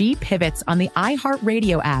 Listen to She Pivots on the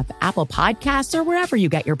iHeartRadio app, Apple Podcasts, or wherever you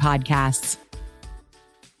get your podcasts.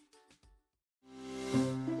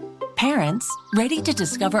 Parents, ready to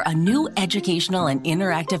discover a new educational and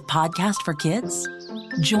interactive podcast for kids?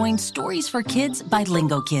 Join Stories for Kids by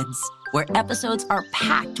Lingo Kids, where episodes are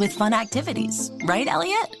packed with fun activities. Right,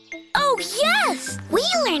 Elliot? Oh, yes! We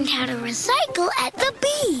learned how to recycle at the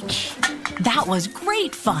beach. That was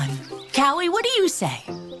great fun. Callie, what do you say?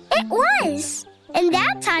 It was. And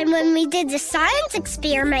that time when we did the science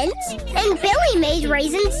experiments and Billy made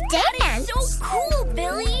raisins dance. So cool,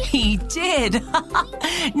 Billy. He did.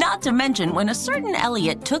 Not to mention when a certain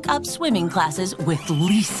Elliot took up swimming classes with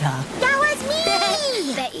Lisa. That was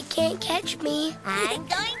me. Bet you can't catch me. I'm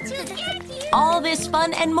going to get you. All this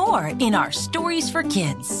fun and more in our Stories for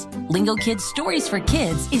Kids. Lingo Kids Stories for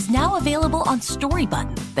Kids is now available on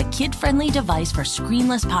Storybutton, the kid-friendly device for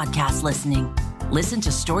screenless podcast listening. Listen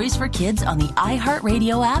to Stories for Kids on the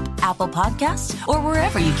iHeartRadio app, Apple Podcasts, or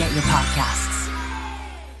wherever you get your podcasts.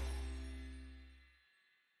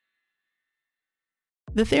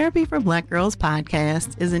 The Therapy for Black Girls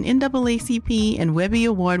podcast is an NAACP and Webby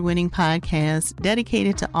Award-winning podcast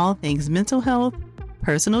dedicated to all things mental health,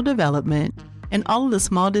 personal development, and all of the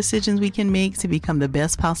small decisions we can make to become the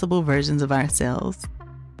best possible versions of ourselves.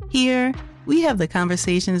 Here, we have the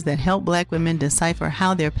conversations that help Black women decipher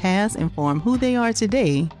how their past inform who they are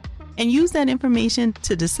today and use that information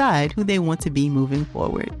to decide who they want to be moving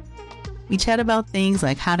forward. We chat about things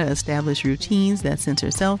like how to establish routines that center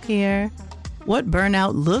self-care, what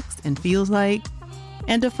burnout looks and feels like,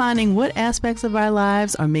 and defining what aspects of our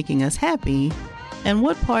lives are making us happy and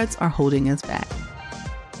what parts are holding us back.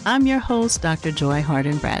 I'm your host, Dr. Joy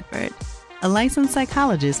Harden Bradford, a licensed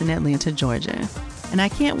psychologist in Atlanta, Georgia, and I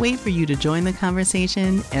can't wait for you to join the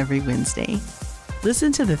conversation every Wednesday.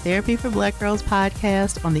 Listen to the Therapy for Black Girls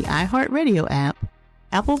podcast on the iHeartRadio app,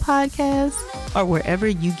 Apple Podcasts, or wherever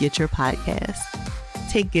you get your podcasts.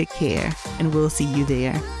 Take good care, and we'll see you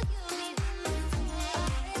there.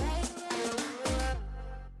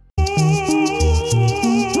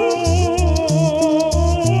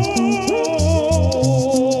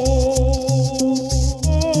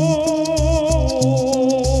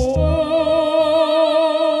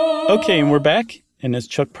 Okay, and we're back. And as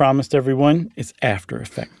Chuck promised everyone, it's After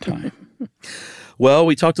Effect time. Well,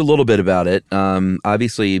 we talked a little bit about it.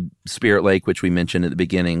 Obviously, Spirit Lake, which we mentioned at the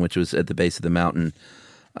beginning, which was at the base of the mountain,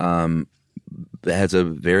 has a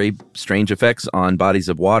very strange effects on bodies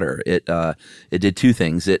of water. It did two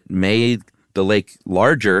things. It made the lake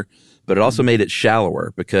larger, but it also made it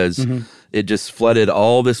shallower because it just flooded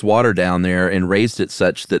all this water down there and raised it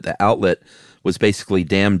such that the outlet was basically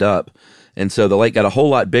dammed up. And so the lake got a whole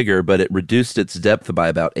lot bigger, but it reduced its depth by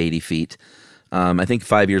about 80 feet. I think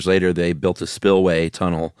 5 years later, they built a spillway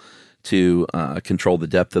tunnel to control the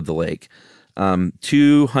depth of the lake.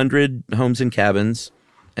 200 homes and cabins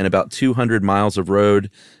and about 200 miles of road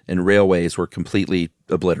and railways were completely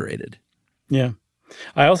obliterated. Yeah.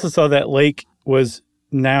 I also saw that lake was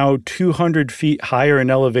now 200 feet higher in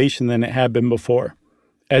elevation than it had been before.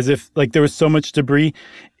 As if like there was so much debris,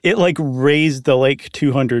 it like raised the lake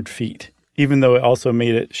 200 feet, even though it also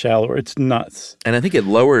made it shallower. It's nuts. And I think it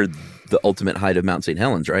lowered the ultimate height of Mount St.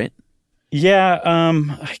 Helens, right? Yeah,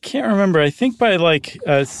 I can't remember. I think by like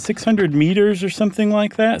 600 meters or something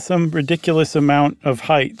like that, some ridiculous amount of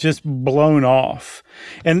height just blown off.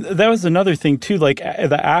 And that was another thing too, like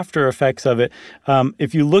the after effects of it.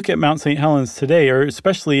 If you look at Mount St. Helens today, or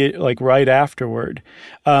especially like right afterward,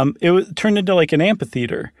 it was turned into like an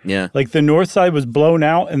amphitheater. Yeah. Like the north side was blown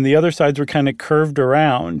out and the other sides were kind of curved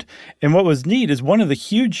around. And what was neat is one of the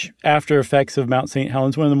huge after effects of Mount St.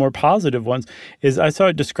 Helens, one of the more positive ones, is I saw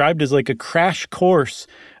it described as like a crash course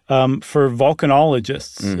for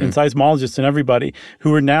volcanologists and seismologists and everybody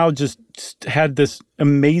who are now just had this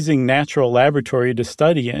amazing natural laboratory to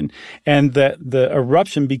study in. And that the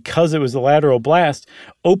eruption, because it was a lateral blast,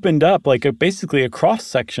 opened up like basically a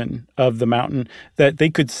cross-section of the mountain that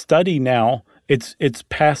they could study now its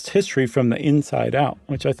past history from the inside out,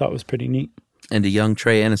 which I thought was pretty neat. And a young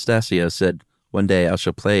Trey Anastasio said, "One day I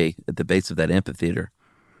shall play at the base of that amphitheater."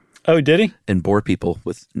 Oh, did he? And bore people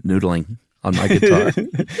with noodling on my guitar.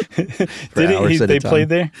 They played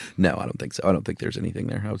there? No, I don't think so. I don't think there's anything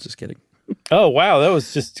there. I was just kidding. Oh, wow. That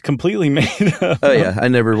was just completely made up. Oh, yeah. I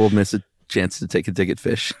never will miss a chance to take a dig at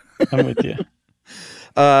fish. I'm with you.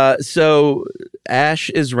 So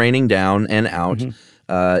ash is raining down and out.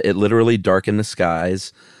 It literally darkened the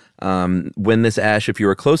skies. When this ash, if you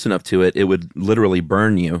were close enough to it, it would literally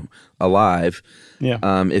burn you alive. Yeah.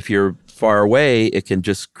 If you're far away, it can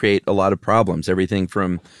just create a lot of problems. Everything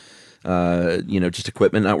from, just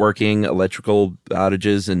equipment not working, electrical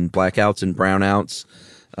outages and blackouts and brownouts.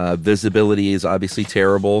 Visibility is obviously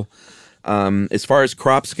terrible. As far as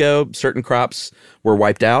crops go, certain crops were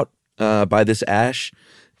wiped out by this ash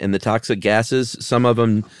and the toxic gases. Some of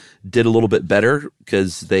them did a little bit better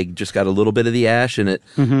because they just got a little bit of the ash, and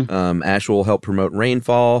ash will help promote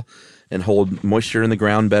rainfall and hold moisture in the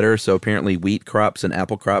ground better. So apparently wheat crops and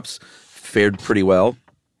apple crops fared pretty well.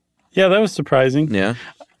 Yeah, that was surprising. Yeah.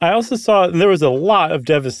 I also saw there was a lot of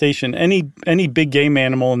devastation. Any big game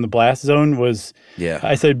animal in the blast zone was,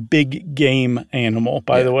 I said big game animal,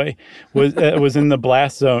 by the way, was in the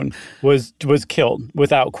blast zone, was killed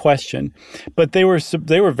without question. But they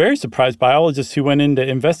were very surprised. Biologists who went in to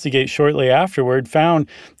investigate shortly afterward found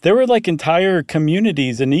there were like entire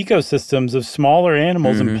communities and ecosystems of smaller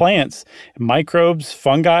animals and plants, microbes,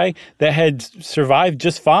 fungi that had survived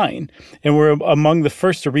just fine and were among the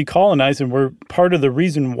first to recolonize and were part of the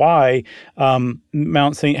reason why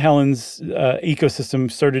Mount St. Helens ecosystem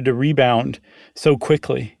started to rebound so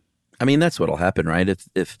quickly. I mean, that's what'll happen, right?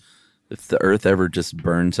 If the earth ever just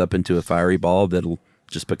burns up into a fiery ball, that'll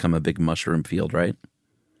just become a big mushroom field, right?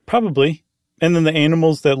 Probably. And then the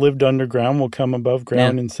animals that lived underground will come above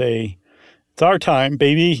ground and say, it's our time,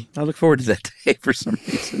 baby. I look forward to that day for some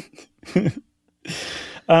reason.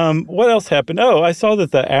 What else happened? Oh, I saw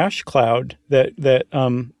that the ash cloud that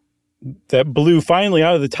blew finally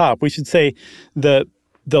out of the top. We should say the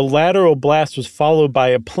lateral blast was followed by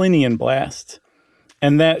a Plinian blast.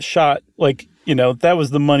 And that shot, that was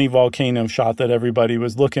the money volcano shot that everybody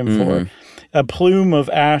was looking for. A plume of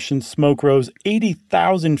ash and smoke rose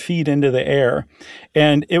 80,000 feet into the air.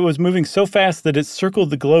 And it was moving so fast that it circled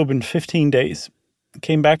the globe in 15 days.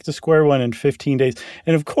 Came back to square one in 15 days.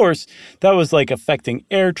 And of course, that was affecting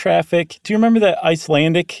air traffic. Do you remember that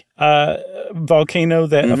Icelandic volcano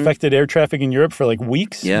that affected air traffic in Europe for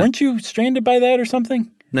weeks? Yeah. Weren't you stranded by that or something?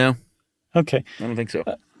 No. Okay. I don't think so.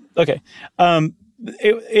 Okay.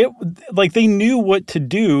 They knew what to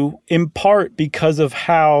do in part because of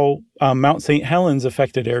how Mount St. Helens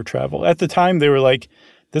affected air travel. At the time, they were like,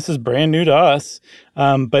 this is brand new to us,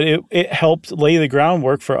 but it helped lay the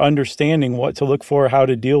groundwork for understanding what to look for, how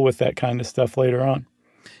to deal with that kind of stuff later on.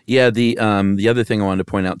 Yeah, the other thing I wanted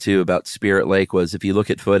to point out, too, about Spirit Lake was if you look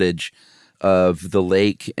at footage of the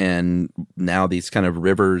lake and now these kind of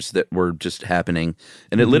rivers that were just happening,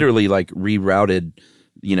 and it literally rerouted,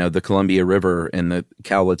 the Columbia River and the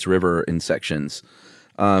Cowlitz River in sections.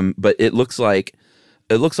 But it looks like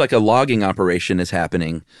a logging operation is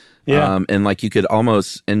happening. Yeah. And you could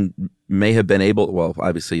almost, and may have been able, well,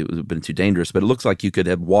 obviously it would have been too dangerous, but it looks like you could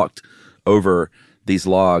have walked over these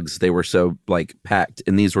logs. They were so packed,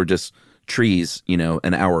 and these were just trees,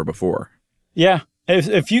 an hour before. Yeah.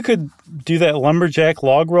 If you could do that lumberjack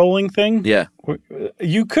log rolling thing,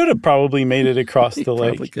 you could have probably made it across the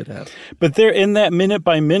lake. Probably could have. But there, in that minute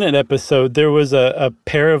by minute episode, there was a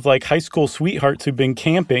pair of high school sweethearts who'd been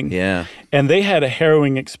camping. Yeah, and they had a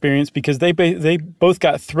harrowing experience because they both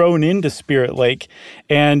got thrown into Spirit Lake,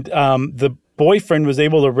 and the boyfriend was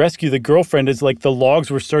able to rescue the girlfriend as the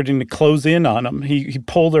logs were starting to close in on him. He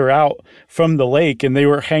pulled her out from the lake, and they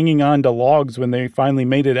were hanging on to logs when they finally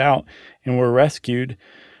made it out and were rescued.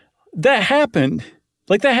 That happened.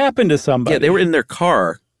 That happened to somebody. Yeah, they were in their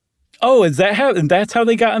car. Oh, is that how? That's how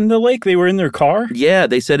they got in the lake? They were in their car? Yeah,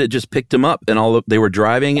 they said it just picked them up, and they were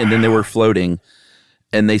driving, and then they were floating.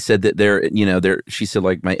 And they said that she said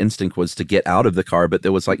my instinct was to get out of the car, but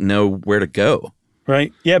there was nowhere to go.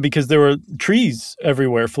 Right. Yeah, because there were trees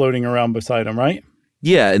everywhere floating around beside them, right?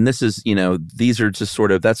 Yeah, and this is, these are just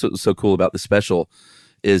sort of, that's what was so cool about the special,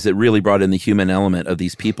 is it really brought in the human element of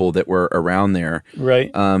these people that were around there.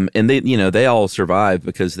 Right. And they all survived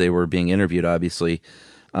because they were being interviewed, obviously.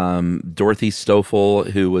 Dorothy Stoffel,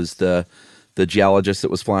 who was the geologist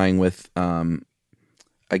that was flying with,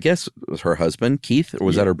 I guess it was her husband, Keith, or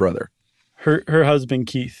was that her brother? Her husband,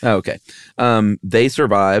 Keith. Oh, okay. They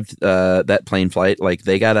survived that plane flight.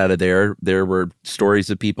 They got out of there. There were stories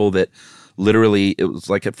of people that literally, it was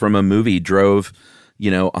from a movie, drove,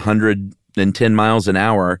 110 miles an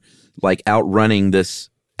hour, outrunning this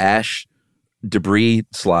ash debris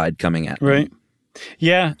slide coming at them. Right.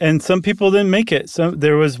 Yeah, and some people didn't make it. So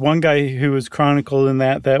there was one guy who was chronicled in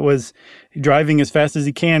that was driving as fast as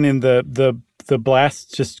he can, and the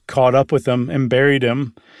blast just caught up with him and buried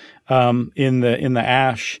him. In the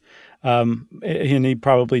ash, and he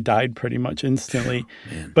probably died pretty much instantly.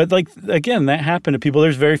 But again, that happened to people.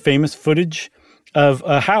 There's very famous footage of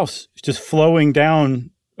a house just flowing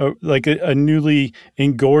down a newly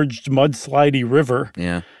engorged mudslidey river.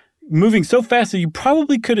 Yeah. Moving so fast that you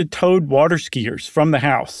probably could have towed water skiers from the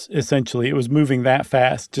house, essentially. It was moving that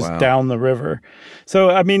fast just down the river. So,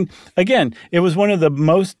 I mean, again, it was one of the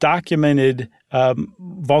most documented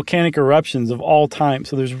volcanic eruptions of all time.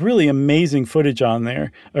 So there's really amazing footage on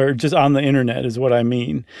there, or just on the internet is what I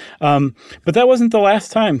mean. But that wasn't the last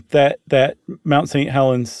time that Mount St.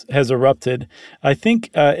 Helens has erupted. I think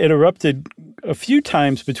it erupted a few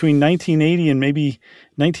times between 1980 and maybe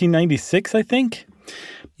 1996, I think.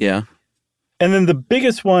 Yeah. And then the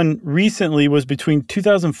biggest one recently was between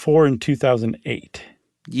 2004 and 2008.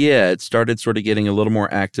 Yeah, it started sort of getting a little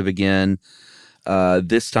more active again.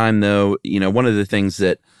 This time, though, one of the things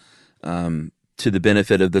that, to the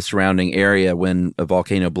benefit of the surrounding area when a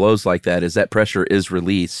volcano blows like that, is that pressure is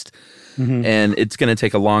released. Mm-hmm. And it's going to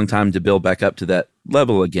take a long time to build back up to that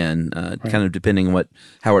level again, kind of depending on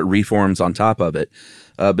how it reforms on top of it.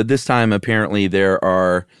 But this time, apparently, there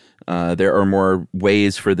are more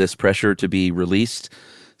ways for this pressure to be released.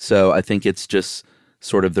 So I think it's just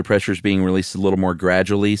sort of the pressure's being released a little more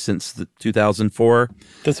gradually since 2004.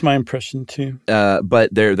 That's my impression too.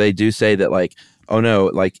 But they do say that, like, oh no,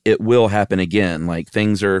 like it will happen again. Like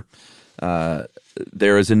things are,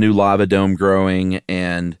 there is a new lava dome growing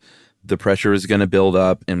and the pressure is going to build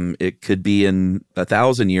up, and it could be in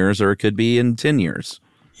 1,000 years or it could be in 10 years.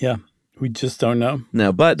 Yeah. We just don't know.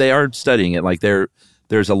 No, but they are studying it. Like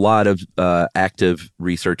there's a lot of active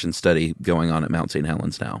research and study going on at Mount St.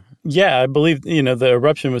 Helens now. Yeah, I believe, the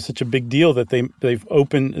eruption was such a big deal that they've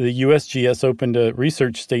opened, the USGS opened a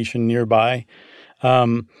research station nearby.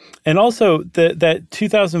 And also that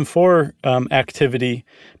 2004 activity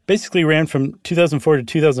basically ran from 2004 to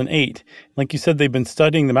 2008. Like you said, they've been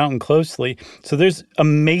studying the mountain closely. So there's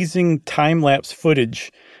amazing time-lapse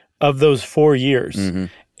footage of those 4 years. Mm-hmm.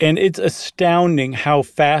 And it's astounding how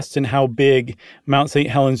fast and how big Mount St.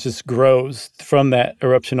 Helens just grows from that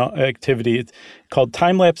eruption activity. It's called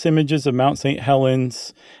Time-Lapse Images of Mount St.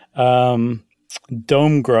 Helens Dome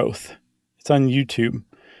Growth. It's on YouTube.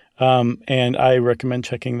 And I recommend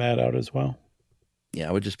checking that out as well. Yeah,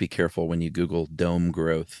 I would just be careful when you Google dome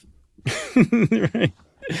growth. Right.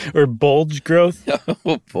 Or bulge growth.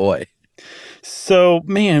 Oh, boy. So,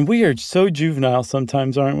 man, we are so juvenile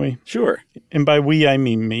sometimes, aren't we? Sure. And by we, I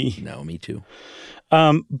mean me. No, me too.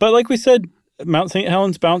 But like we said, Mount St.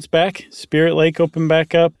 Helens bounced back, Spirit Lake opened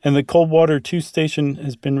back up, and the Coldwater 2 station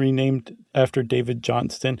has been renamed after David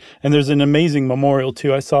Johnston. And there's an amazing memorial,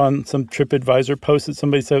 too. I saw on some TripAdvisor post that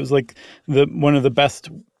somebody said it was like one of the best,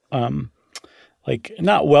 like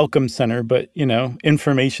not welcome center, but,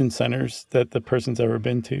 information centers that the person's ever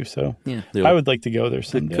been to. So yeah, I would like to go there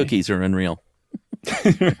someday. The cookies are unreal.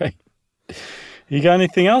 Right. You got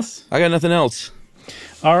anything else? I got nothing else.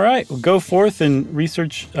 All right. Well, go forth and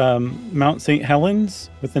research Mount St. Helens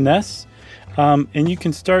with an S. And you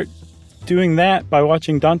can start doing that by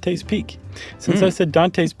watching Dante's Peak. Since I said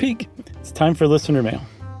Dante's Peak, it's time for listener mail.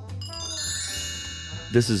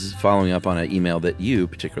 This is following up on an email that you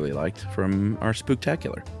particularly liked from our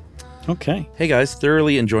Spooktacular. Okay. Hey guys,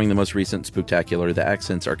 thoroughly enjoying the most recent Spooktacular. The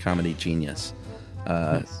accents are comedy genius.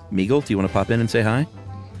 Nice. Meagle, do you want to pop in and say hi?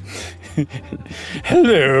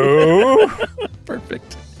 Hello.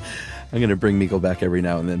 Perfect. I'm going to bring Meagle back every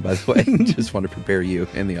now and then, by the way. Just want to prepare you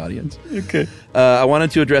and the audience. Okay. I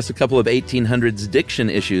wanted to address a couple of 1800s diction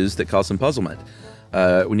issues that cause some puzzlement.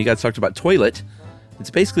 When you guys talked about toilet, it's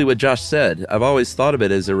basically what Josh said. I've always thought of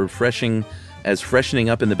it as freshening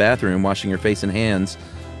up in the bathroom, washing your face and hands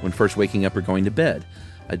when first waking up or going to bed.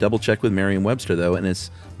 I double-checked with Merriam-Webster, though, and it's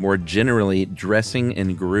more generally dressing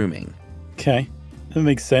and grooming. Okay. That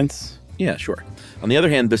makes sense. Yeah, sure. On the other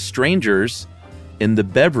hand, the strangers in the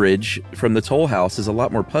beverage from the Toll House is a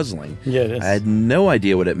lot more puzzling. Yeah, it is. I had no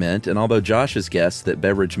idea what it meant, and although Josh's guess that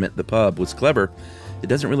beverage meant the pub was clever, it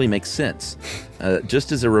doesn't really make sense.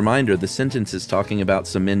 Just as a reminder, the sentence is talking about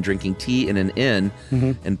some men drinking tea in an inn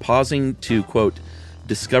and pausing to, quote,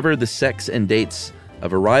 discover the sex and dates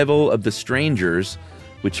of arrival of the strangers,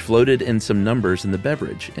 which floated in some numbers in the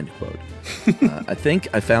beverage, end quote. I think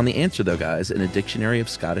I found the answer, though, guys, in a dictionary of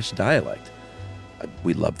Scottish dialect.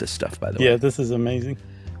 We love this stuff, by the way. Yeah, this is amazing.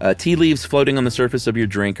 Tea leaves floating on the surface of your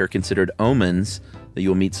drink are considered omens that you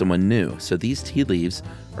will meet someone new. So these tea leaves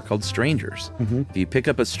are called strangers. If you pick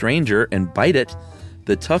up a stranger and bite it,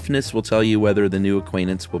 the toughness will tell you whether the new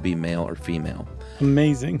acquaintance will be male or female.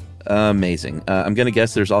 Amazing. Amazing. I'm going to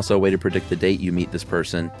guess there's also a way to predict the date you meet this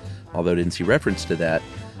person, although I didn't see reference to that.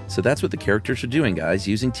 So that's what the characters are doing, guys,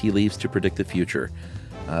 using tea leaves to predict the future.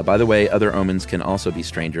 By the way, other omens can also be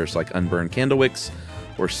strangers, like unburned candle wicks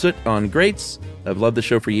or soot on grates. I've loved the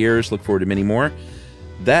show for years. Look forward to many more.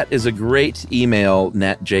 That is a great email,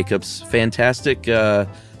 Nat Jacobs. Fantastic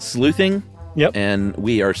sleuthing. Yep. And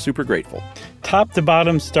we are super grateful. Top to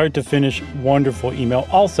bottom, start to finish, wonderful email.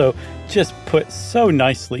 Also, just put so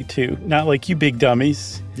nicely, too. Not like you big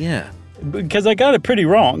dummies. Yeah. Because I got it pretty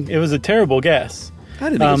wrong. It was a terrible guess. I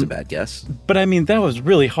didn't think it was a bad guess. But I mean, that was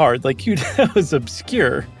really hard. Like, that was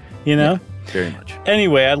obscure, you know? Yeah, very much.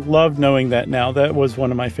 Anyway, I love knowing that now. That was one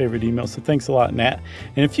of my favorite emails. So thanks a lot, Nat.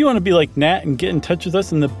 And if you want to be like Nat and get in touch with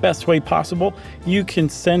us in the best way possible, you can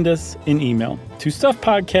send us an email to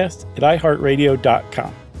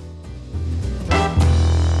stuffpodcast@iheartradio.com.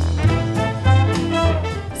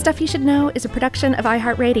 Stuff You Should Know is a production of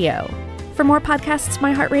iHeartRadio. For more podcasts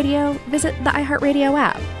from iHeartRadio, visit the iHeartRadio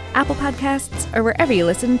app, Apple Podcasts, or wherever you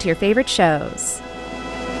listen to your favorite shows.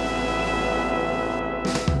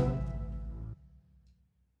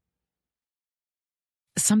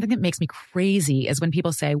 Something that makes me crazy is when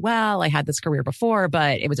people say, well, I had this career before,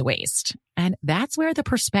 but it was a waste. And that's where the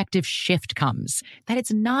perspective shift comes, that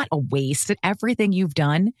it's not a waste, that everything you've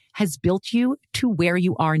done has built you to where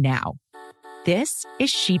you are now. This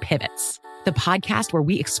is She Pivots, the podcast where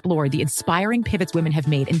we explore the inspiring pivots women have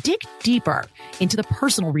made and dig deeper into the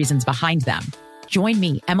personal reasons behind them. Join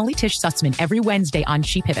me, Emily Tish Sussman, every Wednesday on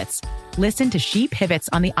She Pivots. Listen to She Pivots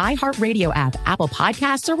on the iHeartRadio app, Apple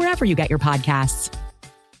Podcasts, or wherever you get your podcasts.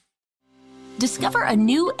 Discover a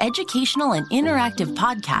new educational and interactive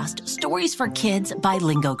podcast, Stories for Kids by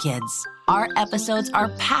Lingo Kids. Our episodes are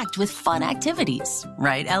packed with fun activities.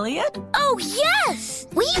 Right, Elliot? Oh, yes!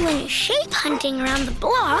 We went shape hunting around the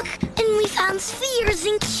block, and we found spheres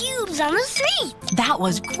and cubes on the street. That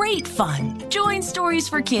was great fun. Join Stories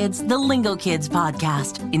for Kids, the Lingo Kids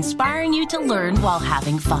podcast, inspiring you to learn while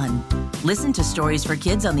having fun. Listen to Stories for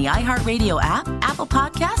Kids on the iHeartRadio app, Apple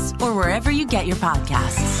Podcasts, or wherever you get your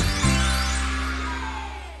podcasts.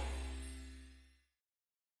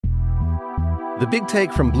 The Big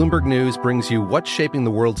Take from Bloomberg News brings you what's shaping the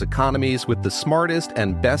world's economies with the smartest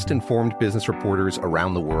and best-informed business reporters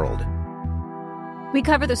around the world. We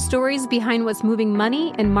cover the stories behind what's moving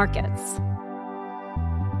money and markets,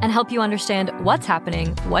 and help you understand what's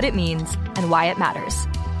happening, what it means, and why it matters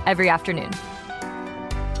every afternoon.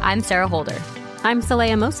 I'm Sarah Holder. I'm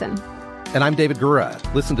Saleha Mohsin. And I'm David Gura.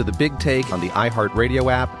 Listen to The Big Take on the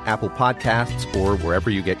iHeartRadio app, Apple Podcasts, or wherever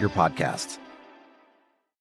you get your podcasts.